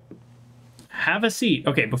seat. Have a seat.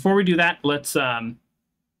 Okay, before we do that, let's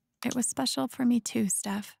It was special for me too,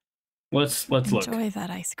 Steph. Let's look. Enjoy that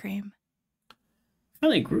ice cream.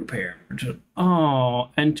 Really group here. Oh,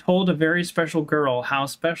 and told a very special girl how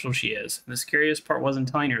special she is. And the scariest part wasn't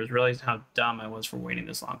telling her, is realizing how dumb I was for waiting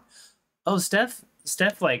this long. Oh, Steph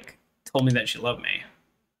like told me that she loved me.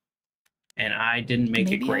 And I didn't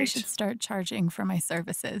make it great. Maybe I should start charging for my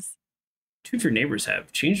services. Two of your neighbors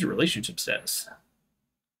have changed the relationship status.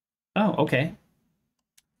 Oh, okay.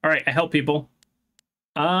 All right, I help people.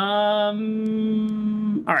 All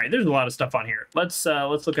right, there's a lot of stuff on here. Let's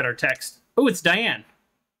look at our text. Oh, it's Diane.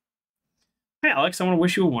 Hi, Alex. I want to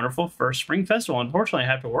wish you a wonderful first spring festival. Unfortunately,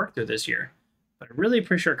 I have to work through this year, but I really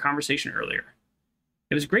appreciate our conversation earlier.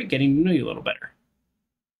 It was great getting to know you a little better.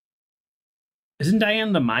 Isn't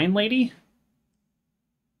Diane the mine lady?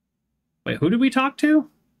 Wait, who did we talk to?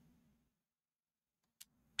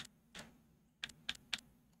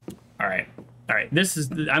 All right.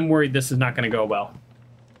 I'm worried this is not going to go well.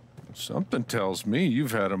 Something tells me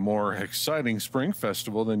you've had a more exciting spring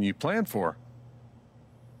festival than you planned for.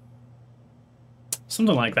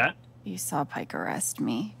 Something like that. You saw Pike arrest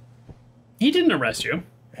me. He didn't arrest you.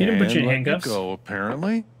 He didn't put you in handcuffs. You go,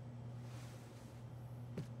 apparently.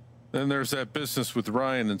 Then there's that business with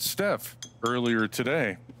Ryan and Steph earlier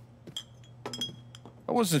today.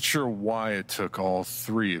 I wasn't sure why it took all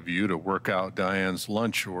three of you to work out Diane's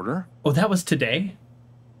lunch order. Oh, that was today?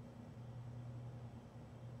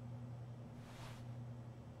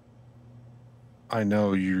 I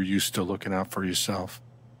know you're used to looking out for yourself.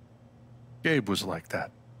 Gabe was like that.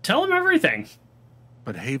 Tell him everything.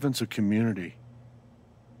 But Haven's a community.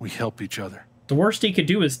 We help each other. The worst he could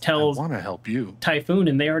do is tell I want to help you. Typhoon,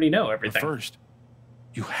 and they already know everything. But first,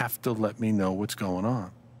 you have to let me know what's going on.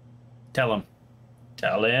 Tell him.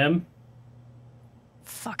 Tell him.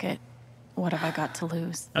 Fuck it. What have I got to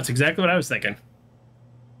lose? That's exactly what I was thinking.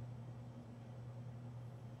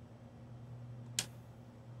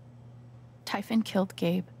 Typhon killed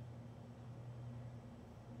Gabe.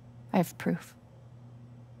 I have proof.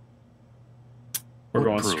 We're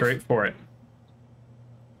going straight for it.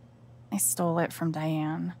 I stole it from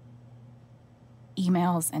Diane.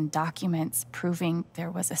 Emails and documents proving there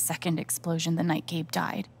was a second explosion the night Gabe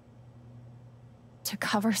died. To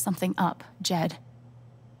cover something up, Jed.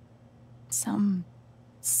 Some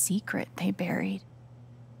secret they buried.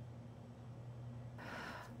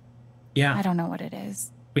 Yeah. I don't know what it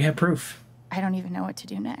is. We have proof. I don't even know what to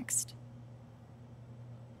do next.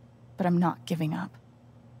 But I'm not giving up.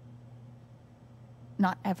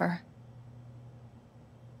 Not ever.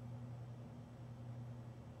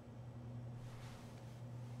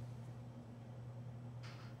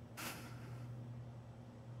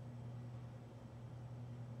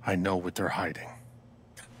 I know what they're hiding.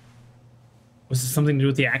 Was this something to do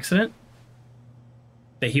with the accident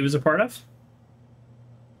that he was a part of?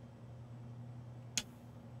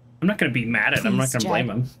 I'm not going to be mad at him. I'm not going to blame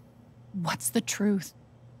him. What's the truth?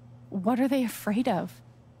 What are they afraid of?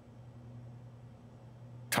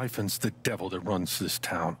 Typhon's the devil that runs this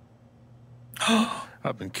town.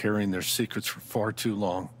 I've been carrying their secrets for far too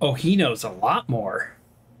long. Oh, he knows a lot more.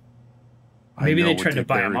 Maybe they tried to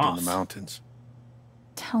buy him off. In the mountains.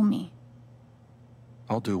 Tell me.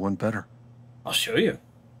 I'll do one better. I'll show you.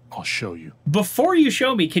 I'll show you. Before you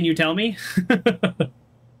show me, can you tell me?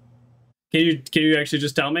 Can you actually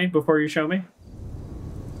just tell me before you show me?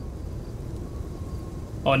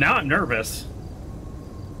 Oh, now I'm nervous.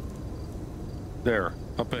 There,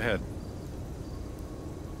 up ahead.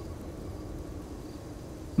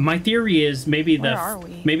 My theory is maybe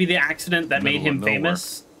the accident that made him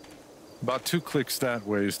famous. About 2 clicks that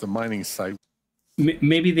way is the mining site.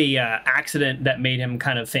 Maybe the accident that made him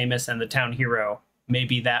kind of famous and the town hero.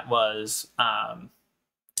 Maybe that was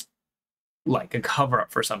like a cover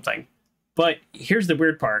up for something. But here's the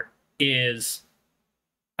weird part: is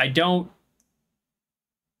I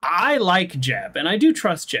like Jeb, and I do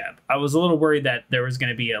trust Jeb. I was a little worried that there was going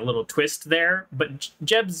to be a little twist there, but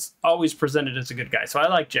Jeb's always presented as a good guy, so I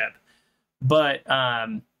like Jeb. But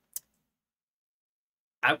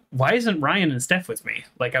why isn't Ryan and Steph with me?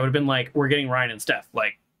 Like, I would have been like, we're getting Ryan and Steph.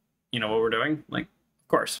 Like, you know what we're doing? Like, of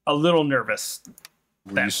course. A little nervous.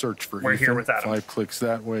 Research for we're Ethan. here without him. 5 clicks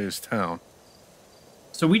that way is town.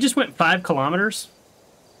 So we just went 5 kilometers?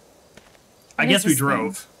 I guess we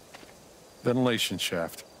drove. Ventilation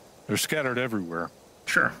shaft. They're scattered everywhere.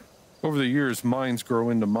 Sure. Over the years, mines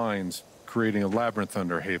grow into mines, creating a labyrinth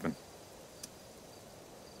under Haven.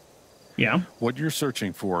 Yeah? What you're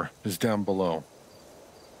searching for is down below.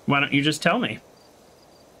 Why don't you just tell me?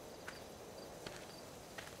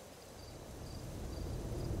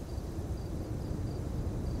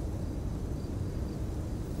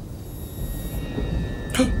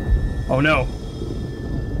 Oh no.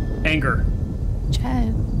 Anger.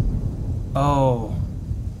 Jed. Oh.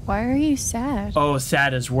 Why are you sad? Oh,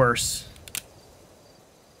 sad is worse.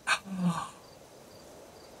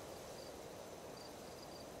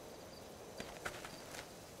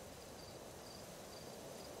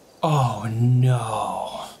 Oh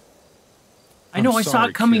no. I know I saw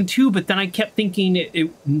it coming too, but then I kept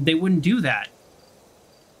thinking they wouldn't do that.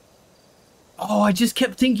 Oh, I just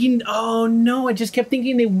kept thinking, oh no, I just kept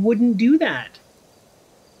thinking they wouldn't do that.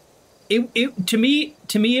 it to me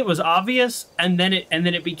it was obvious, and then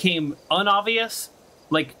it became unobvious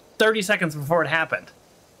like 30 seconds before it happened.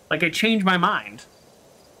 Like I changed my mind.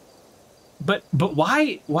 But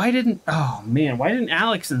why didn't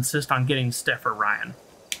Alex insist on getting Steph or Ryan?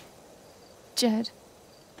 Jed,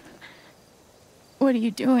 what are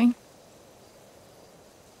you doing?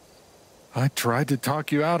 I tried to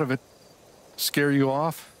talk you out of it, scare you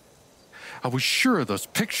off. I was sure those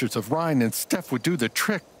pictures of Ryan and Steph would do the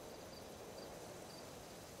trick.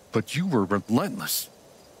 But you were relentless.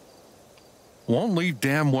 Won't leave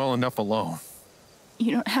damn well enough alone.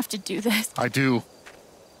 You don't have to do this. I do.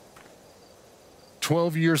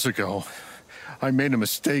 12 years ago, I made a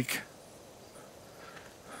mistake.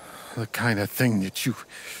 The kind of thing that you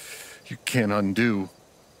can't undo.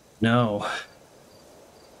 No.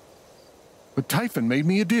 But Typhon made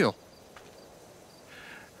me a deal.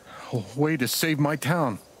 A way to save my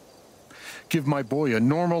town. Give my boy a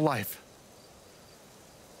normal life.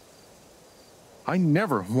 I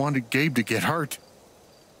never wanted Gabe to get hurt.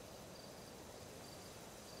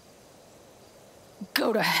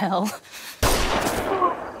 Go to hell.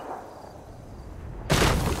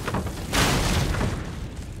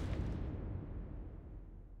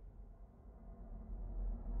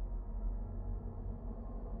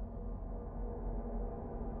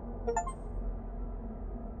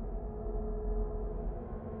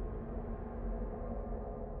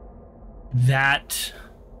 That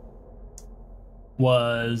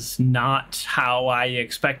was not how I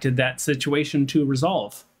expected that situation to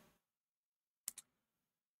resolve.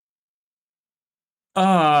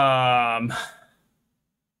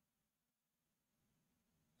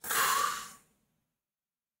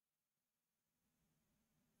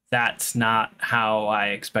 That's not how I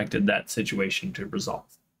expected that situation to resolve.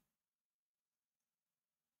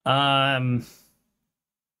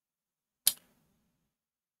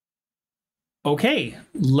 Okay,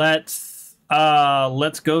 let's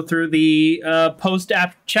go through the post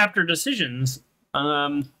chapter decisions.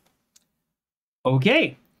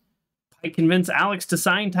 Okay. Pike convinced Alex to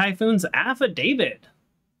sign Typhoon's affidavit.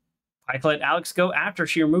 Pike let Alex go after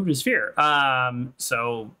she removed his fear.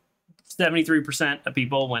 So 73% of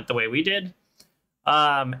people went the way we did.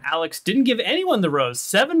 Alex didn't give anyone the rose.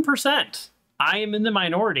 7%. I am in the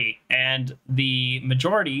minority, and the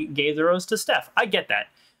majority gave the rose to Steph. I get that.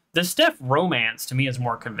 The Steph romance to me is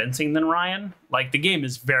more convincing than Ryan. Like the game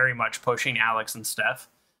is very much pushing Alex and Steph,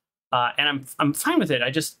 and I'm fine with it. I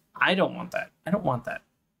don't want that. I don't want that.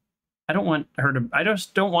 I don't want her to. I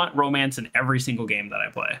just don't want romance in every single game that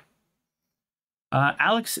I play.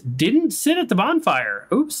 Alex didn't sit at the bonfire.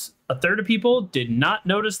 Oops. A third of people did not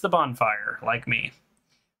notice the bonfire, like me.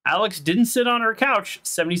 Alex didn't sit on her couch.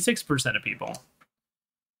 76% of people.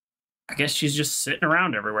 I guess she's just sitting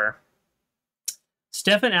around everywhere.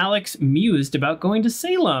 Steph and Alex mused about going to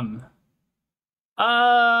Salem.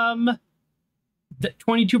 22%,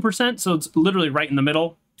 so it's literally right in the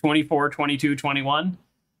middle. 24, 22, 21.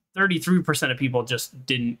 33% of people just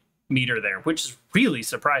didn't meet her there, which is really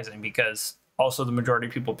surprising because also the majority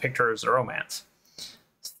of people picked her as a romance.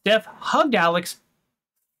 Steph hugged Alex.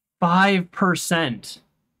 5%.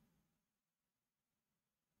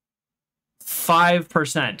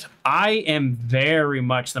 5%. I am very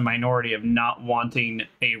much the minority of not wanting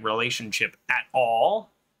a relationship at all,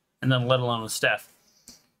 and then let alone with Steph.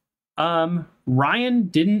 Ryan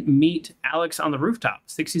didn't meet Alex on the rooftop.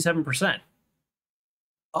 67%.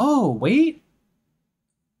 Oh, wait.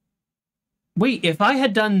 Wait, if I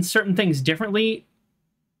had done certain things differently...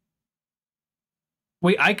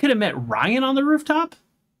 Wait, I could have met Ryan on the rooftop?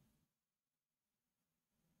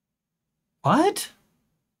 What?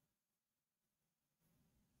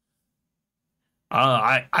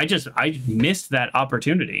 I missed that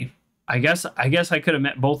opportunity. I guess I could have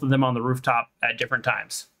met both of them on the rooftop at different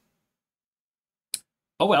times.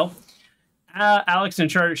 Oh well. Alex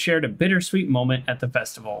and Charlotte shared a bittersweet moment at the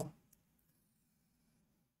festival.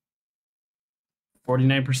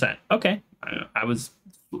 49%. Okay.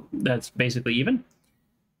 That's basically even.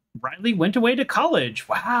 Riley went away to college.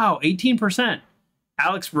 Wow, 18%.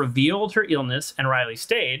 Alex revealed her illness and Riley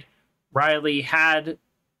stayed. Riley had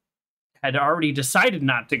already decided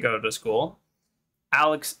not to go to school.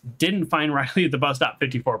 Alex didn't find Riley at the bus stop,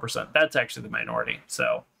 54%. That's actually the minority.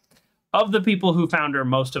 So of the people who found her,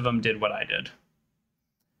 most of them did what I did.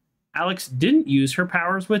 Alex didn't use her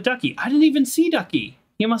powers with Ducky. I didn't even see Ducky.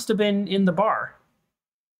 He must have been in the bar.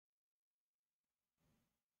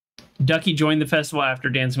 Ducky joined the festival after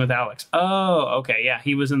dancing with Alex. Oh, okay. Yeah,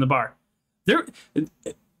 he was in the bar.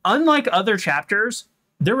 Unlike other chapters,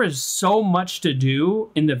 there was so much to do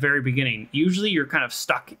in the very beginning. Usually you're kind of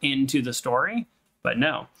stuck into the story, but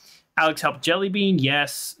no. Alex helped Jellybean.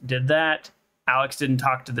 Yes, did that. Alex didn't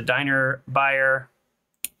talk to the diner buyer.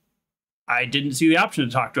 I didn't see the option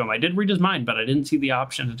to talk to him. I did read his mind, but I didn't see the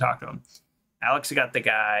option to talk to him. Alex got the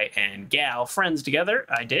guy and gal friends together.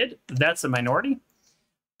 I did. That's a minority.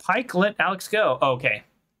 Pike let Alex go. Okay.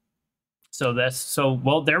 So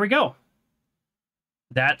well, there we go.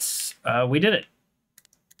 That's, we did it.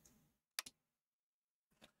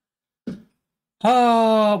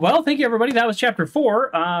 Well, thank you, everybody. That was chapter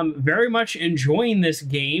 4. Very much enjoying this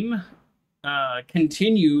game.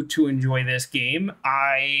 Continue to enjoy this game.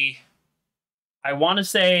 I want to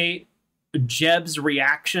say Jeb's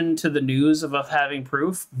reaction to the news of us having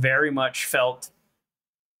proof very much felt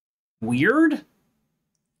weird.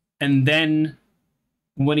 And then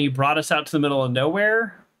when he brought us out to the middle of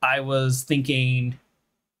nowhere, I was thinking,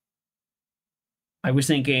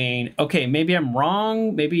 okay, maybe I'm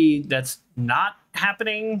wrong. Maybe that's not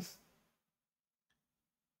happening.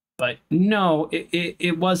 But no,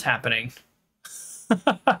 it was happening.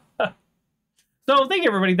 So thank you,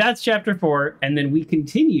 everybody. That's chapter 4. And then we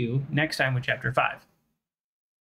continue next time with chapter 5.